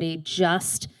have somebody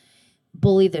just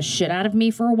bully the shit out of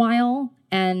me for a while,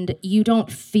 and you don't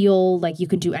feel like you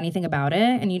can do anything about it,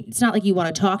 and it's not like you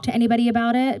want to talk to anybody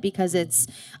about it because it's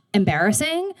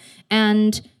embarrassing,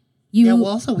 and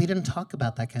also we didn't talk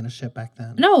about that kind of shit back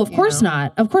then. No, of course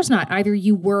not. Of course not. Either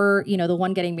you were, the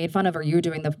one getting made fun of, or you were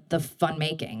doing the fun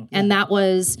making. And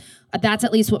that's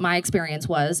at least what my experience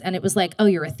was. And it was like, oh,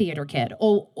 you're a theater kid,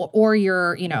 or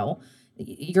you're,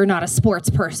 you're not a sports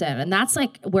person. And that's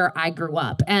like where I grew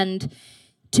up. And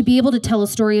to be able to tell a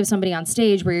story of somebody on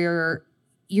stage where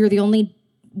you're the only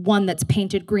one that's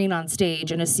painted green on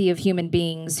stage and a sea of human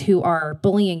beings who are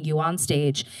bullying you on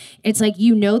stage, it's like,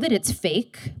 you know that it's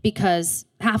fake because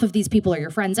half of these people are your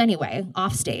friends anyway,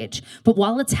 off stage. But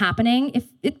while it's happening,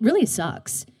 it really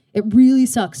sucks. It really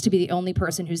sucks to be the only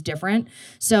person who's different.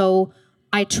 So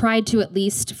I tried to, at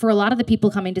least for a lot of the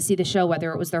people coming to see the show,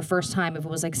 whether it was their first time, if it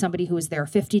was like somebody who was there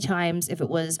 50 times, if it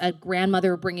was a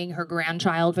grandmother bringing her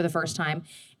grandchild for the first time,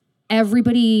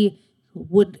 everybody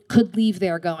could leave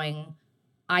there going,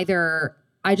 either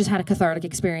I just had a cathartic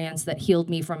experience that healed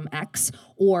me from X,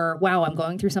 or wow, I'm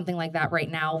going through something like that right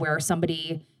now where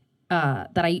somebody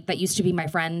that used to be my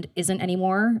friend isn't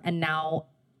anymore, and now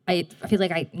I feel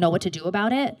like I know what to do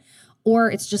about it.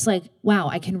 Or it's just like, wow,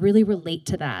 I can really relate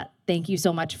to that. Thank you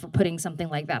so much for putting something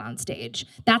like that on stage.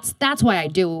 That's why I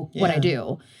do what I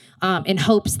do, in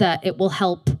hopes that it will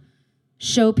help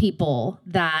show people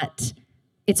that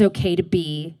it's okay to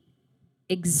be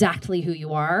exactly who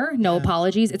you are. No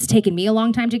apologies. It's taken me a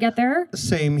long time to get there.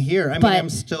 Same here. I mean, I'm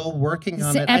still working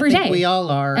on it. Every I think day. we all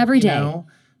are. Every day. Know?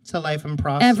 It's a life in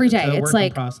process. Every day. It's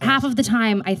like process. half of the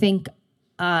time I think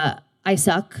I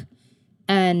suck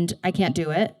and I can't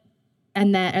do it.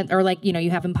 And then, or like, you know,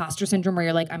 you have imposter syndrome where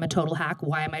you're like, I'm a total hack.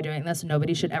 Why am I doing this?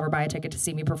 Nobody should ever buy a ticket to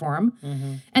see me perform.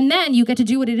 Mm-hmm. And then you get to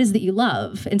do what it is that you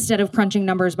love instead of crunching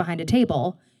numbers behind a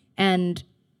table. And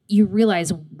you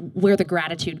realize where the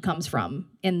gratitude comes from,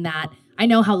 in that I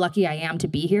know how lucky I am to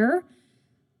be here.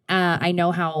 I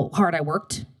know how hard I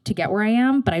worked to get where I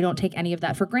am, but I don't take any of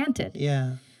that for granted.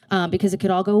 Yeah. Because it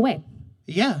could all go away.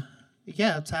 Yeah.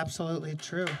 Yeah, it's absolutely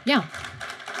true. Yeah.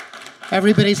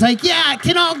 Everybody's like, yeah, it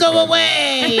can all go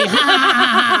away.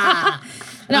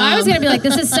 No, I was going to be like,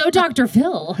 this is so Dr.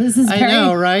 Phil. This is very... I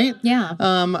know, right? Yeah.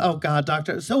 Oh, God,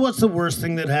 Doctor. So what's the worst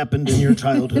thing that happened in your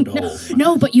childhood home?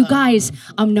 No, but you guys,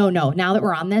 no. Now that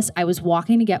we're on this, I was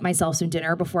walking to get myself some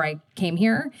dinner before I came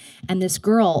here, and this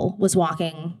girl was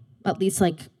walking, at least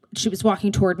like, she was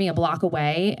walking toward me a block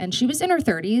away, and she was in her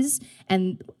 30s,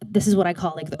 and this is what I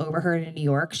call like the overheard in New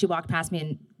York. She walked past me,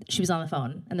 and she was on the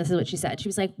phone, and this is what she said. She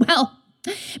was like, well,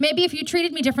 maybe if you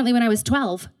treated me differently when I was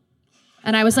 12.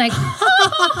 And I was like,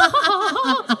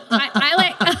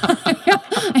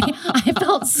 I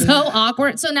felt so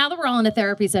awkward. So now that we're all in a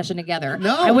therapy session together,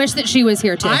 I wish that she was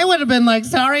here too. I would have been like,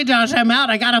 sorry, Josh, I'm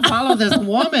out. I got to follow this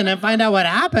woman and find out what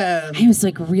happened. It was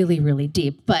like really, really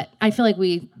deep, but I feel like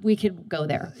we could go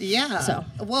there. Yeah. So,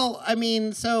 well, I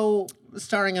mean, so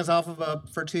starring as Alphaba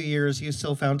for 2 years, you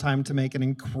still found time to make an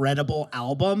incredible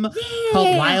album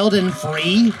called Wild and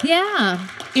Free. Yeah.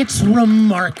 It's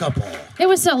remarkable. It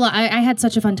was so, I had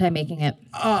such a fun time making it.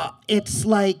 It's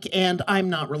like, and I'm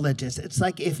not religious, it's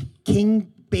like if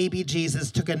King Baby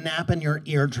Jesus took a nap in your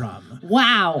eardrum.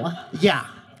 Wow. Yeah.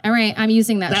 All right, I'm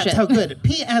using that That's shit. how good.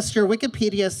 P.S. Your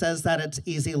Wikipedia says that it's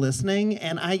easy listening,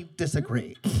 and I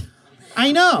disagree.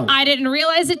 I know. I didn't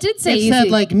realize it did say it easy. It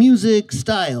said like music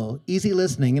style, easy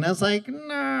listening, and I was like,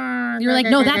 nah. You're like,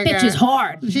 no, that bitch is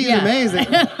hard. She's amazing.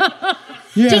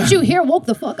 Yeah. Didn't you hear Woke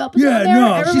the Fuck Up? Yeah,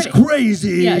 no, she's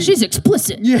crazy. Yeah, she's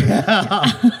explicit. Yeah.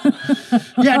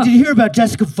 Yeah, did you hear about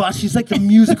Jessica Foss? She's like the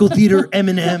musical theater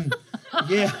Eminem.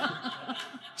 Yeah.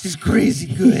 She's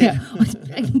crazy good. Yeah.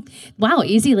 Wow,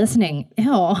 easy listening.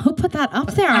 Ew, who put that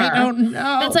up there? I don't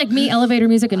know. That's like me, elevator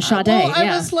music, and Sade. Well, I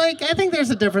was like, I think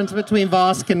there's a difference between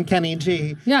Vosk and Kenny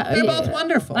G. Yeah, they're both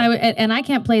wonderful. And I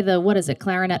can't play the, what is it,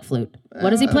 clarinet flute.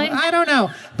 What does he play? I don't know,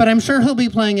 but I'm sure he'll be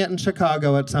playing it in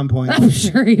Chicago at some point. I'm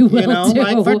sure he will. You know, too.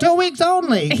 like for 2 weeks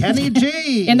only. Kenny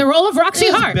G. In the role of Roxy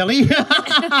Yes, Hart. Billy.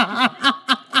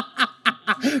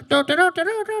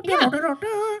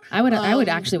 I would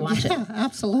actually watch it.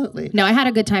 Absolutely. No, I had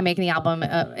a good time making the album.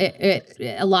 A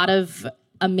lot of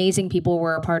amazing people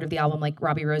were a part of the album, like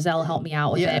Robbie Roselle helped me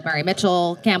out with it. Mary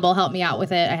Mitchell Campbell helped me out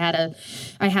with it.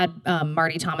 I had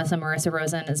Marty Thomas and Marissa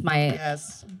Rosen as my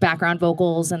background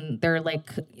vocals, and they're like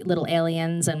little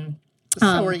aliens. And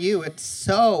so are you. It's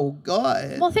so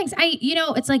good. Well, thanks.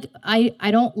 It's like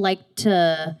I don't like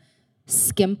to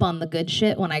skimp on the good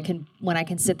shit when I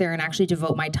can sit there and actually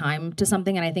devote my time to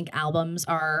something. And I think albums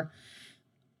are,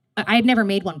 I had never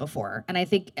made one before. And I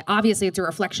think obviously it's a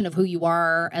reflection of who you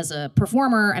are as a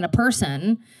performer and a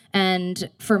person. And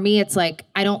for me, it's like,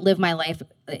 I don't live my life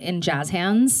in jazz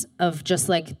hands of just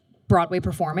like Broadway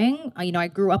performing. I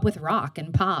grew up with rock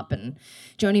and pop and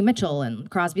Joni Mitchell and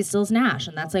Crosby, Stills, Nash.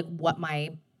 And that's like what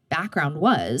my background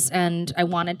was, and I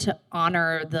wanted to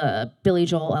honor the Billy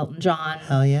Joel, Elton John,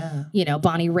 hell yeah,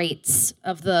 Bonnie Raitt's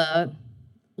of the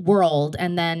world,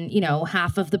 and then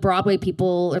half of the Broadway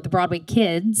people or the Broadway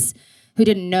kids who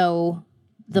didn't know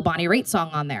the Bonnie Raitt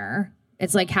song on there.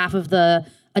 It's like half of the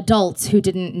adults who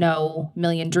didn't know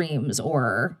Million Dreams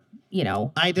or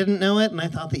I didn't know it, and I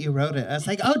thought that you wrote it. I was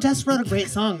like, oh, Jess wrote a great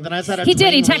song. Then I said, he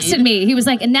did. He texted me. He was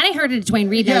like, and then I heard it at Dwayne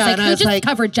Reed. And I was like, who just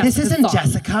covered Jessica's This isn't song?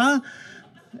 Jessica.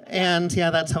 And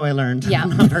yeah, that's how I learned. Yeah.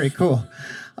 Very cool.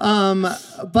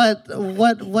 But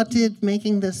what did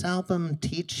making this album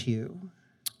teach you?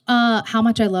 How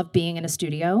much I love being in a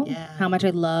studio. Yeah. How much I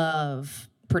love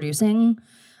producing.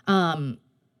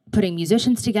 Putting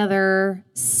musicians together,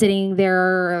 sitting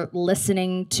there,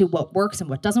 listening to what works and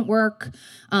what doesn't work.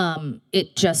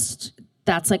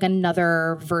 That's like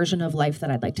another version of life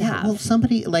that I'd like to have. Well,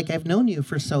 I've known you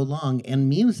for so long, and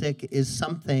music is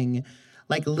something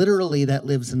like literally that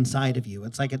lives inside of you.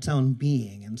 It's like its own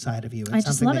being inside of you. It's I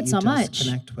just something love that it you so just much.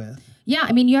 connect with. Yeah,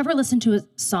 I mean, you ever listen to a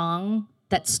song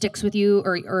that sticks with you,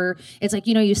 or it's like,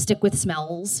 you stick with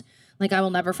smells. Like, I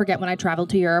will never forget when I traveled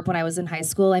to Europe when I was in high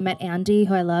school. I met Andy,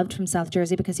 who I loved, from South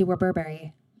Jersey because he wore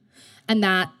Burberry. And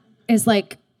that is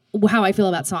like how I feel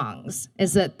about songs,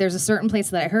 is that there's a certain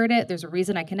place that I heard it. There's a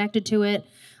reason I connected to it.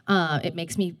 It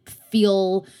makes me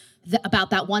feel about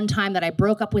that one time that I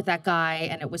broke up with that guy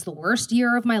and it was the worst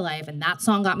year of my life. And that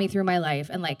song got me through my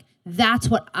life. And like, that's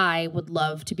what I would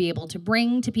love to be able to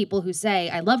bring to people who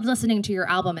say, I loved listening to your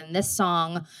album and this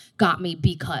song got me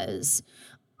because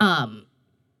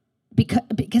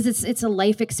it's a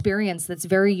life experience that's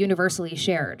very universally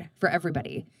shared for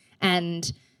everybody.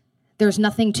 And there's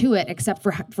nothing to it except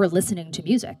for listening to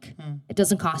music. It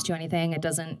doesn't cost you anything. It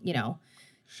doesn't,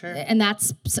 Sure. And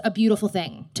that's a beautiful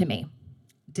thing to me.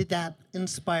 Did that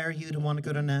inspire you to want to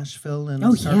go to Nashville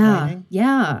and start writing?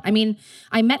 Yeah. I mean,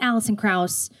 I met Alison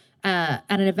Krauss at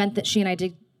an event that she and I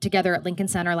did together at Lincoln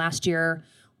Center last year.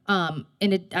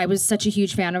 I was such a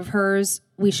huge fan of hers.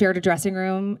 We shared a dressing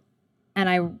room, and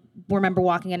I remember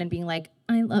walking in and being like,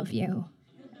 I love you.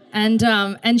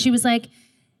 And she was like,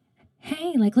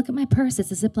 hey, like, look at my purse.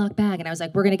 It's a Ziploc bag. And I was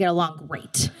like, we're going to get along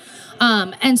great.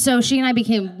 And so she and I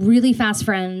became really fast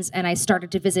friends, and I started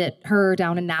to visit her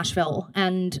down in Nashville.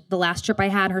 And the last trip I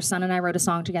had, her son and I wrote a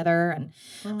song together. And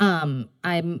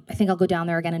I think I'll go down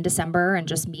there again in December and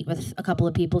just meet with a couple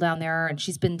of people down there. And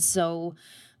she's been so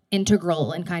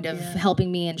integral in kind of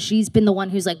helping me, and she's been the one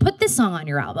who's like, put this song on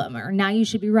your album, or now you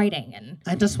should be writing. And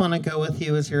I just want to go with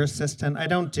you as your assistant. I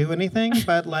don't do anything,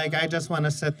 but like I just want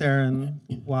to sit there and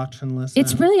watch and listen.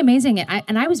 It's really amazing.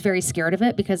 And I was very scared of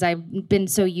it because I've been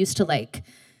so used to like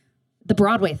the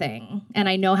Broadway thing, and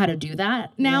I know how to do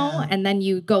that now. Yeah. And then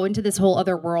you go into this whole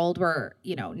other world where,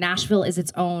 Nashville is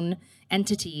its own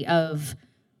entity of,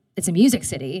 it's a music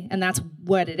city, and that's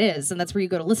what it is. And that's where you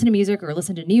go to listen to music or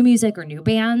listen to new music or new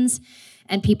bands,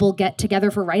 and people get together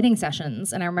for writing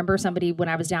sessions. And I remember somebody, when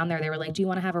I was down there, they were like, do you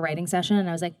want to have a writing session? And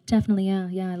I was like, definitely,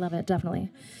 yeah, I love it,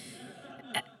 definitely.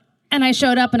 And I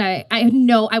showed up, and I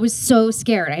was so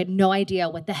scared. I had no idea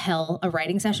what the hell a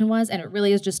writing session was, and it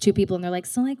really is just two people, and they're like,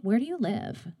 so like, where do you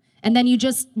live? And then you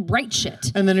just write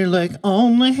shit. And then you're like,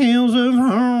 on the hills of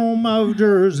home of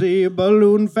Jersey,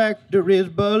 balloon factories,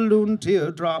 balloon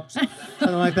teardrops.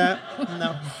 Something like that.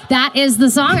 No. That is the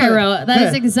song I wrote. That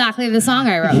is exactly the song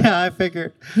I wrote. Yeah, I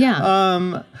figured.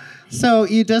 Yeah. So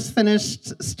you just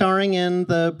finished starring in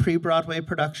the pre-Broadway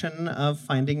production of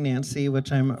Finding Nancy, which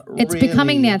It's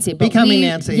Becoming Nancy. Becoming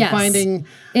Nancy. Yes. Finding.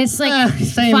 It's like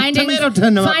same finding tomato.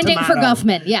 for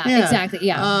Guffman. Yeah, exactly.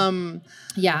 Yeah.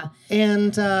 Yeah.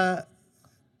 And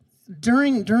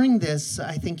during this,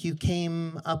 I think you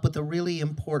came up with a really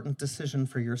important decision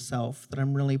for yourself that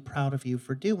I'm really proud of you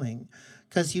for doing,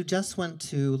 because you just went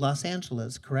to Los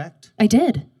Angeles, correct? I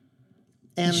did.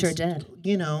 And, I sure did.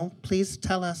 Please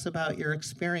tell us about your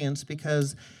experience,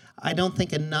 because I don't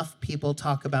think enough people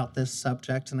talk about this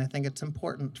subject, and I think it's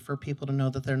important for people to know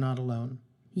that they're not alone.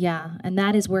 Yeah, and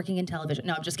that is working in television.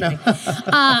 No, I'm just kidding.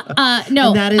 No.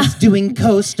 And that is doing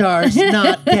co-stars,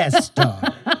 not guest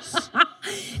stars.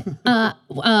 I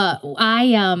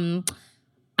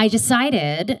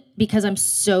decided, because I'm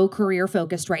so career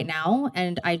focused right now,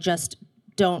 and I just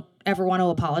don't ever want to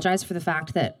apologize for the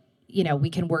fact that, we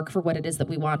can work for what it is that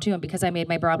we want to. And because I made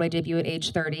my Broadway debut at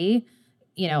age 30,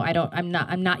 I'm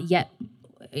not yet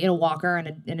in a walker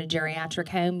in a geriatric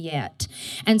home yet.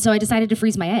 And so I decided to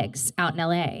freeze my eggs out in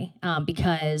LA,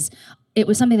 because it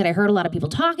was something that I heard a lot of people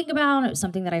talking about. It was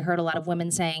something that I heard a lot of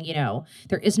women saying,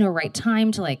 there is no right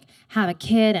time to like have a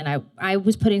kid. And I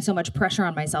was putting so much pressure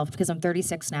on myself because I'm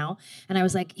 36 now. And I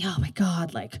was like, oh my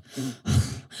God, like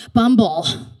Bumble,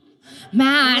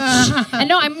 Match. And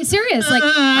no, I'm serious. Like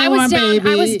I was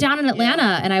down in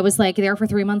Atlanta, and I was like there for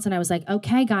 3 months, and I was like,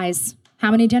 okay, guys, how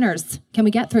many dinners can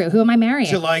we get through? Who am I marrying?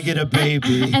 Till I get a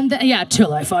baby.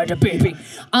 Till I find a baby.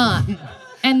 And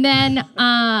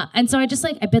so I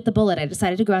bit the bullet. I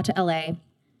decided to go out to LA,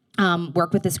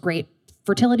 work with this great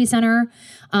fertility center,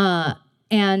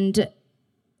 and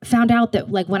found out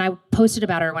that like when I posted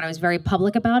about it, when I was very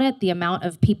public about it, the amount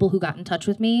of people who got in touch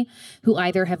with me who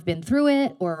either have been through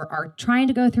it or are trying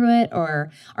to go through it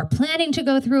or are planning to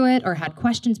go through it or had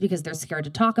questions because they're scared to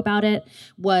talk about it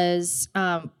was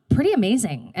pretty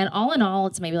amazing. And all in all,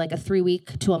 it's maybe like a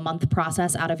 3-week to a month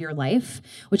process out of your life,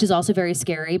 which is also very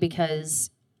scary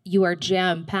because you are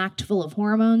jam-packed full of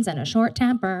hormones and a short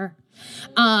temper.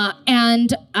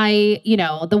 And I,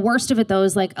 the worst of it though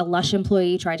is like a Lush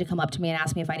employee tried to come up to me and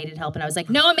ask me if I needed help, and I was like,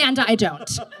 "No, Amanda, I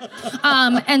don't."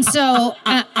 And so,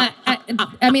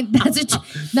 I mean, that's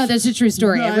a true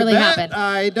story. It really happened.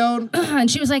 I don't.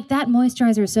 And she was like, "That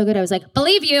moisturizer is so good." I was like,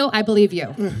 I believe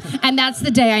you. And that's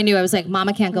the day I knew. I was like,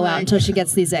 "Mama can't go out until she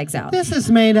gets these eggs out." This is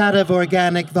made out of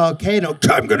organic volcano.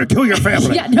 I'm gonna kill your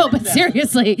family. Yeah, no, but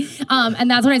seriously.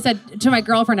 And that's what I said to my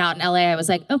girlfriend out in LA. I was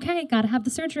like, "Okay, gotta have the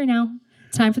surgery now.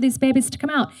 Time for these babies to come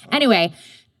out." Anyway,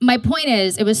 my point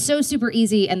is, it was so super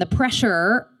easy, and the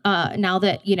pressure, now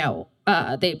that,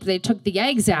 they took the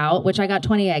eggs out, which I got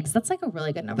 20 eggs. That's like a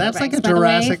really good number. That's of like eggs, a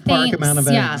Jurassic Park amount of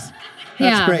eggs.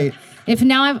 That's great. If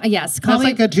now I'm, yes, call That's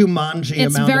me. like a Jumanji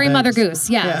It's amount very of Mother eggs. Goose.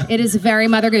 Yeah, it is very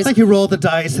Mother Goose. It's like you roll the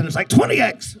dice and it's like 20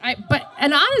 eggs.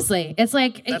 And honestly, it's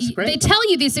like they tell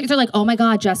you these things. They're like, "Oh my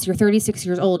God, Jess, you're 36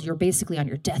 years old. You're basically on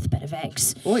your deathbed of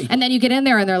eggs." Oy. And then you get in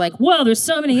there and they're like, "Whoa, there's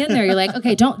so many in there." You're like,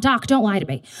 "Okay, don't lie to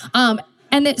me."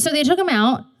 So they took them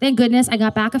out. Thank goodness. I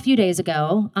got back a few days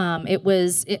ago.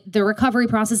 The recovery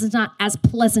process is not as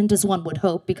pleasant as one would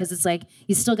hope because it's like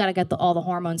you still got to get all the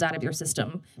hormones out of your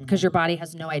system because your body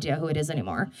has no idea who it is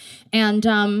anymore.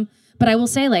 And but I will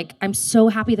say, like, I'm so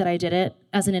happy that I did it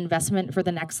as an investment for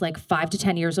the next like 5 to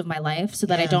 10 years of my life, so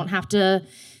that I don't have to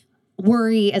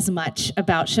worry as much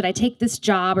about, should I take this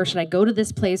job or should I go to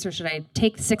this place or should I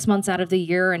take 6 months out of the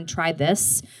year and try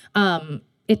this.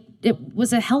 It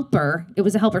was a helper. It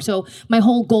was a helper. So my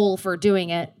whole goal for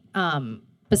doing it,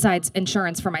 besides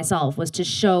insurance for myself, was to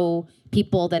show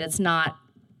people that it's not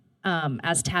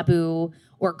as taboo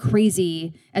or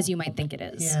crazy as you might think it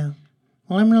is. Yeah.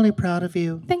 Well, I'm really proud of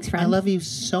you. Thanks, friend. I love you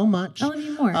so much. I love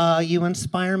you more. You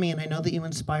inspire me, and I know that you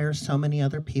inspire so many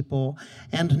other people.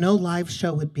 And no live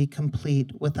show would be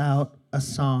complete without a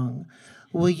song.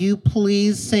 Will you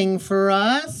please sing for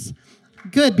us?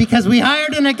 Good, because we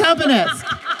hired an accompanist.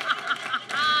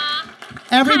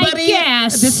 Everybody,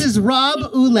 this is Rob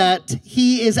Ouellette.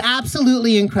 He is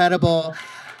absolutely incredible.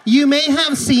 You may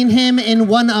have seen him in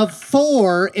one of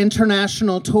 4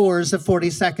 international tours of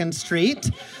 42nd Street.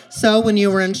 So when you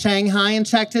were in Shanghai and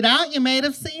checked it out, you may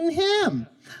have seen him.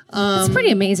 It's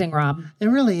pretty amazing, Rob. It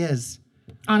really is.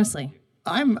 Honestly.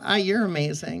 You're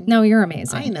amazing. No, you're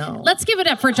amazing. I know. Let's give it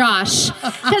up for Josh.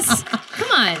 Because,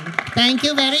 come on. Thank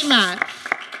you very much.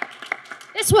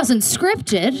 This wasn't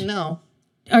scripted. No.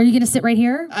 Are you going to sit right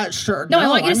here? Sure. No, I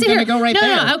want you to sit here. I'm going to go right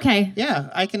there. No, okay. Yeah,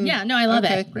 I can. Yeah, no, I love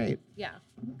it. Okay, great. Yeah.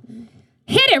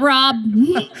 Hit it, Rob.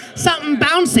 Something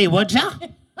bouncy, would ya?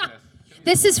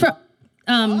 This is from...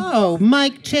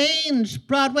 Mike Change.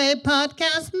 Broadway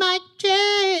podcast, Mike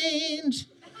Change.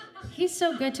 He's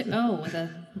so good to...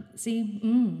 See?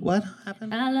 What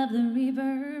happened? I love the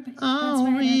reverb. Oh,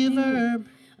 That's right, reverb.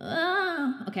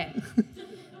 Oh, okay.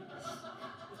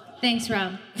 Thanks,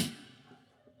 Rob.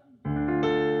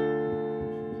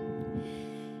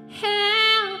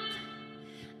 Help,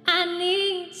 I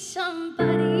need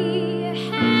somebody.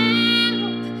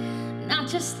 Help, not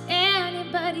just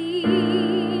anybody.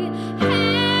 Help,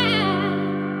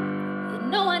 you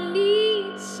know I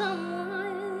need someone.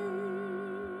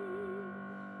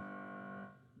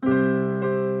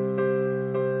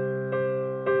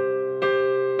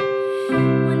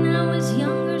 When I was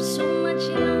younger, so much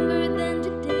younger than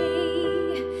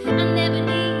today,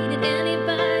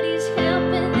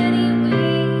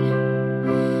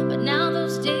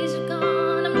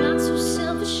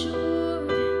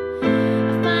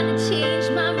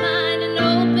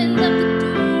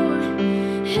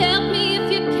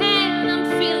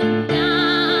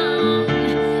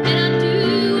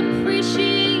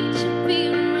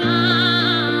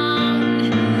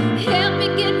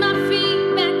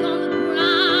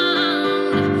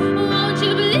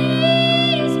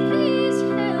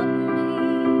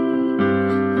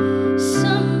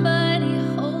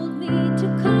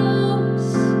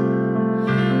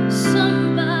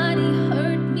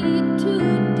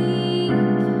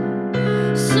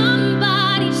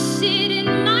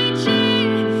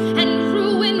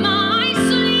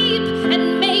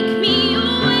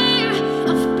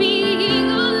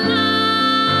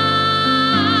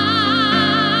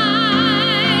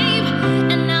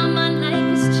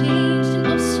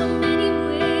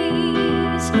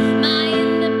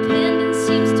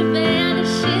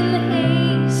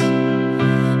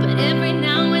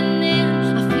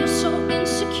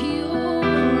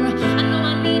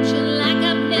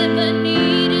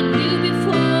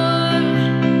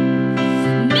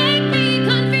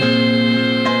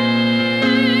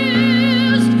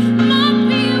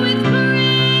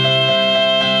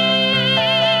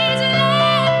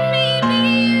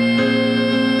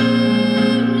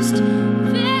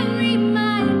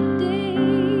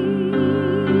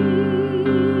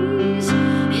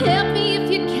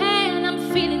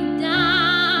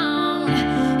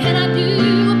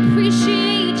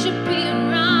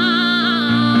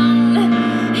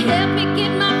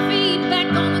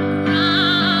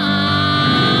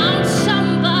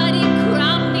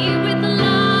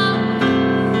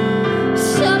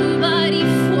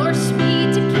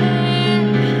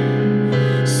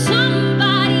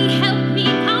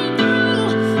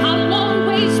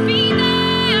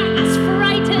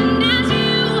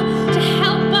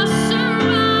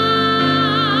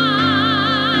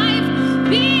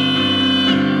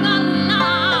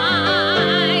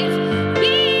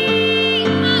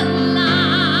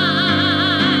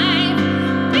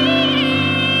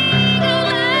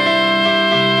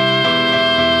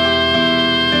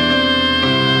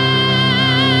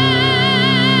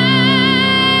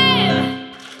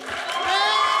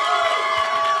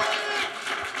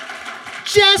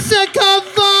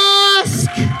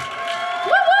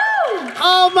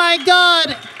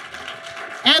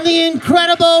 and the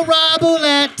incredible Rob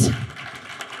Ouellette.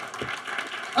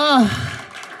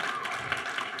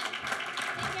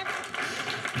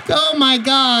 Oh my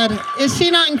God. Is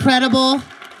she not incredible?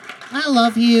 I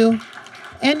love you.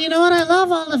 And you know what? I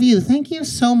love all of you. Thank you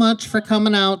so much for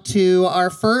coming out to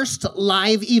our first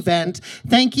live event.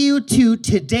 Thank you to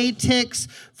Today Tix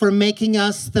for making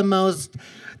us the most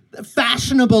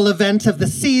fashionable event of the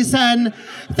season.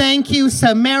 Thank you,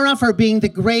 Samara, for being the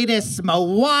greatest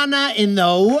Moana in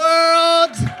the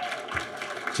world.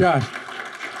 Josh.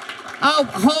 Oh,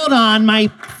 hold on. My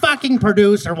fucking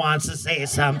producer wants to say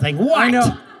something.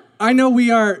 What? I know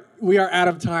we are out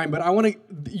of time, but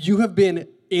you have been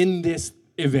in this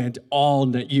event all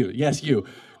night. You.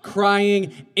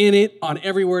 Crying in it on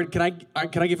every word. Can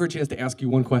I give her a chance to ask you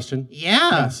one question?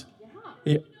 Yeah. Yes.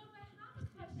 Yeah.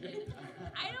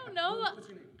 I don't know.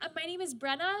 My name is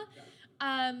Brenna.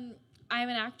 I'm an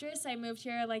actress. I moved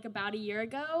here like about a year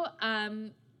ago.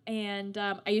 And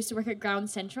I used to work at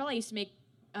Ground Central. I used to make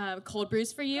cold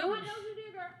brews for you.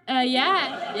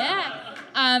 Yeah.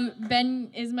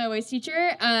 Ben is my voice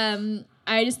teacher.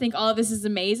 I just think all of this is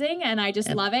amazing, and I just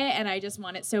love it, and I just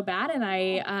want it so bad. And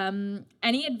I,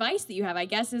 any advice that you have, I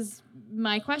guess, is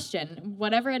my question.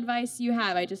 Whatever advice you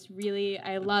have, I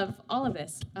love all of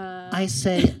this. I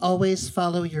say always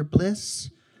follow your bliss.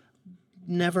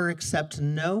 Never accept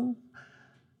no.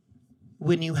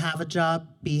 When you have a job,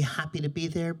 be happy to be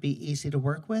there, be easy to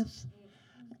work with.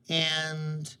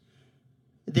 And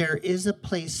there is a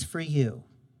place for you.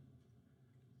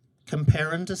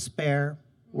 Compare and despair.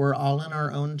 We're all in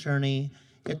our own journey.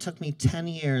 It took me 10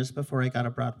 years before I got a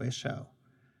Broadway show.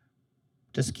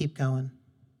 Just keep going.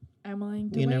 I'm willing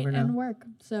to wait and work.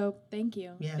 So thank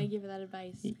you. Yeah. Thank you for that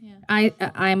advice. Yeah.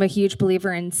 I'm a huge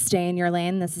believer in stay in your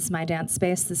lane. This is my dance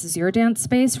space. This is your dance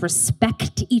space.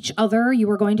 Respect each other. You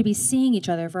are going to be seeing each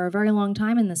other for a very long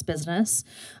time in this business.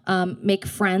 Make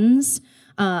friends.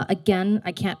 Again,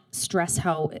 I can't stress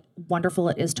how wonderful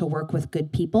it is to work with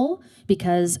good people,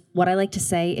 because what I like to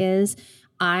say is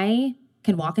I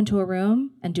can walk into a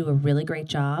room and do a really great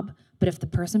job, but if the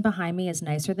person behind me is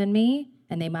nicer than me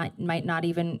and they might not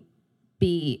even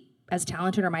be as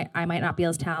talented, or I might not be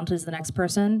as talented as the next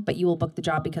person, but you will book the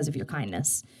job because of your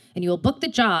kindness. And you will book the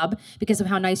job because of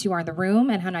how nice you are in the room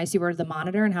and how nice you were to the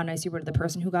monitor and how nice you were to the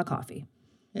person who got coffee.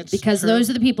 Because true. Those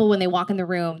are the people, when they walk in the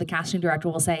room, the casting director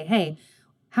will say, hey,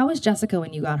 how was Jessica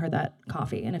when you got her that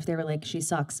coffee? And if they were like, she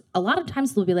sucks, a lot of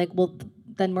times they'll be like, well,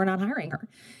 then we're not hiring her.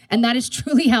 And that is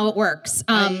truly how it works.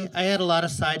 I had a lot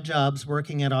of side jobs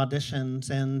working at auditions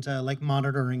and like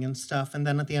monitoring and stuff. And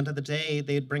then at the end of the day,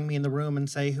 they'd bring me in the room and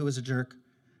say, who was a jerk?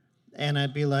 And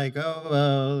I'd be like,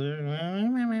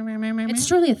 It's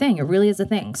truly a thing. It really is a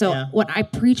thing. So What I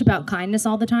preach about kindness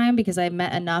all the time, because I've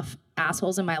met enough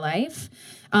assholes in my life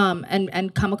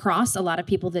and come across a lot of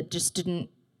people that just didn't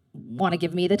want to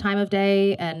give me the time of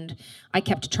day, and I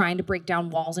kept trying to break down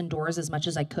walls and doors as much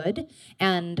as I could.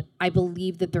 And I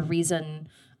believe that the reason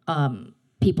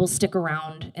people stick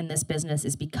around in this business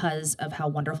is because of how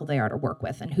wonderful they are to work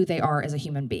with and who they are as a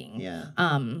human being. Yeah.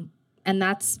 And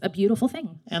that's a beautiful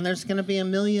thing. And there's going to be a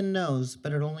million no's,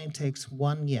 but it only takes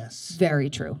one yes. Very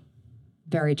true.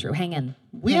 Very true. Hang in.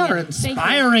 We are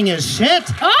inspiring as shit.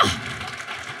 Oh!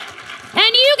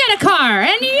 And you get a car,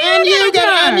 and you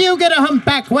get a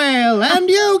humpback whale, and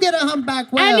you get a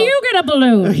humpback whale, and you get a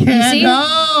balloon.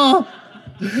 No.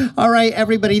 All right,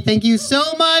 everybody, thank you so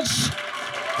much.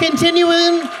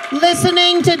 Continuing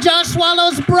listening to Josh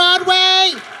Swallow's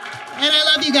Broadway, and I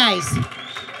love you guys.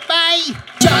 Bye.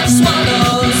 Josh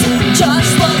Swallows, Josh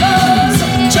Swallows,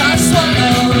 Josh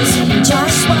Swallows,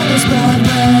 Josh Swallows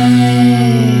Broadway.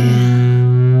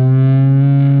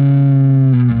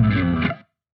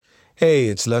 Hey,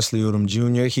 it's Leslie Odom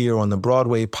Jr. here on the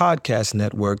Broadway Podcast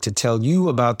Network to tell you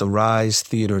about the Rise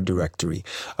Theater Directory,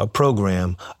 a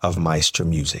program of Maestro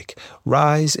Music.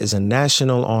 Rise is a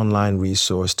national online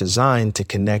resource designed to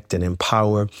connect and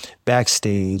empower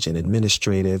backstage and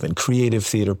administrative and creative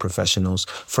theater professionals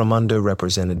from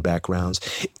underrepresented backgrounds.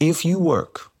 If you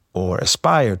work or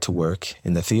aspire to work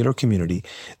in the theater community,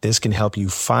 this can help you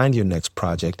find your next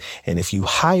project. And if you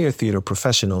hire theater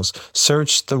professionals,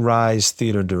 search the Rise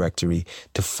Theater Directory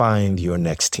to find your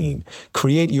next team.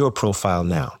 Create your profile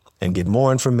now and get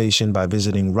more information by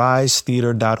visiting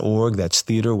risetheater.org. That's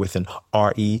theater with an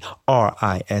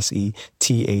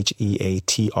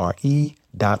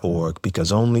risetheatre.org,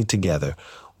 because only together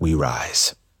we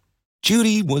rise.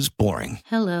 Judy was boring.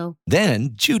 Hello.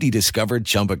 Then Judy discovered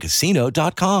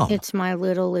ChumbaCasino.com. It's my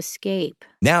little escape.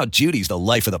 Now Judy's the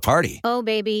life of the party. Oh,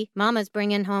 baby, mama's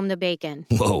bringing home the bacon.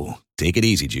 Whoa, take it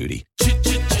easy, Judy.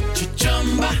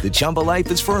 The Chumba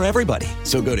life is for everybody.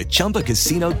 So go to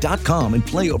ChumbaCasino.com and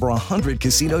play over 100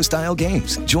 casino-style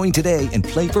games. Join today and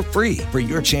play for free for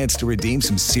your chance to redeem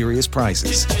some serious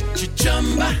prizes.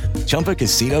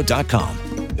 ChumbaCasino.com.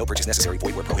 No purchase necessary.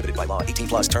 Void where prohibited by law. 18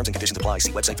 plus terms and conditions apply.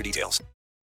 See website for details.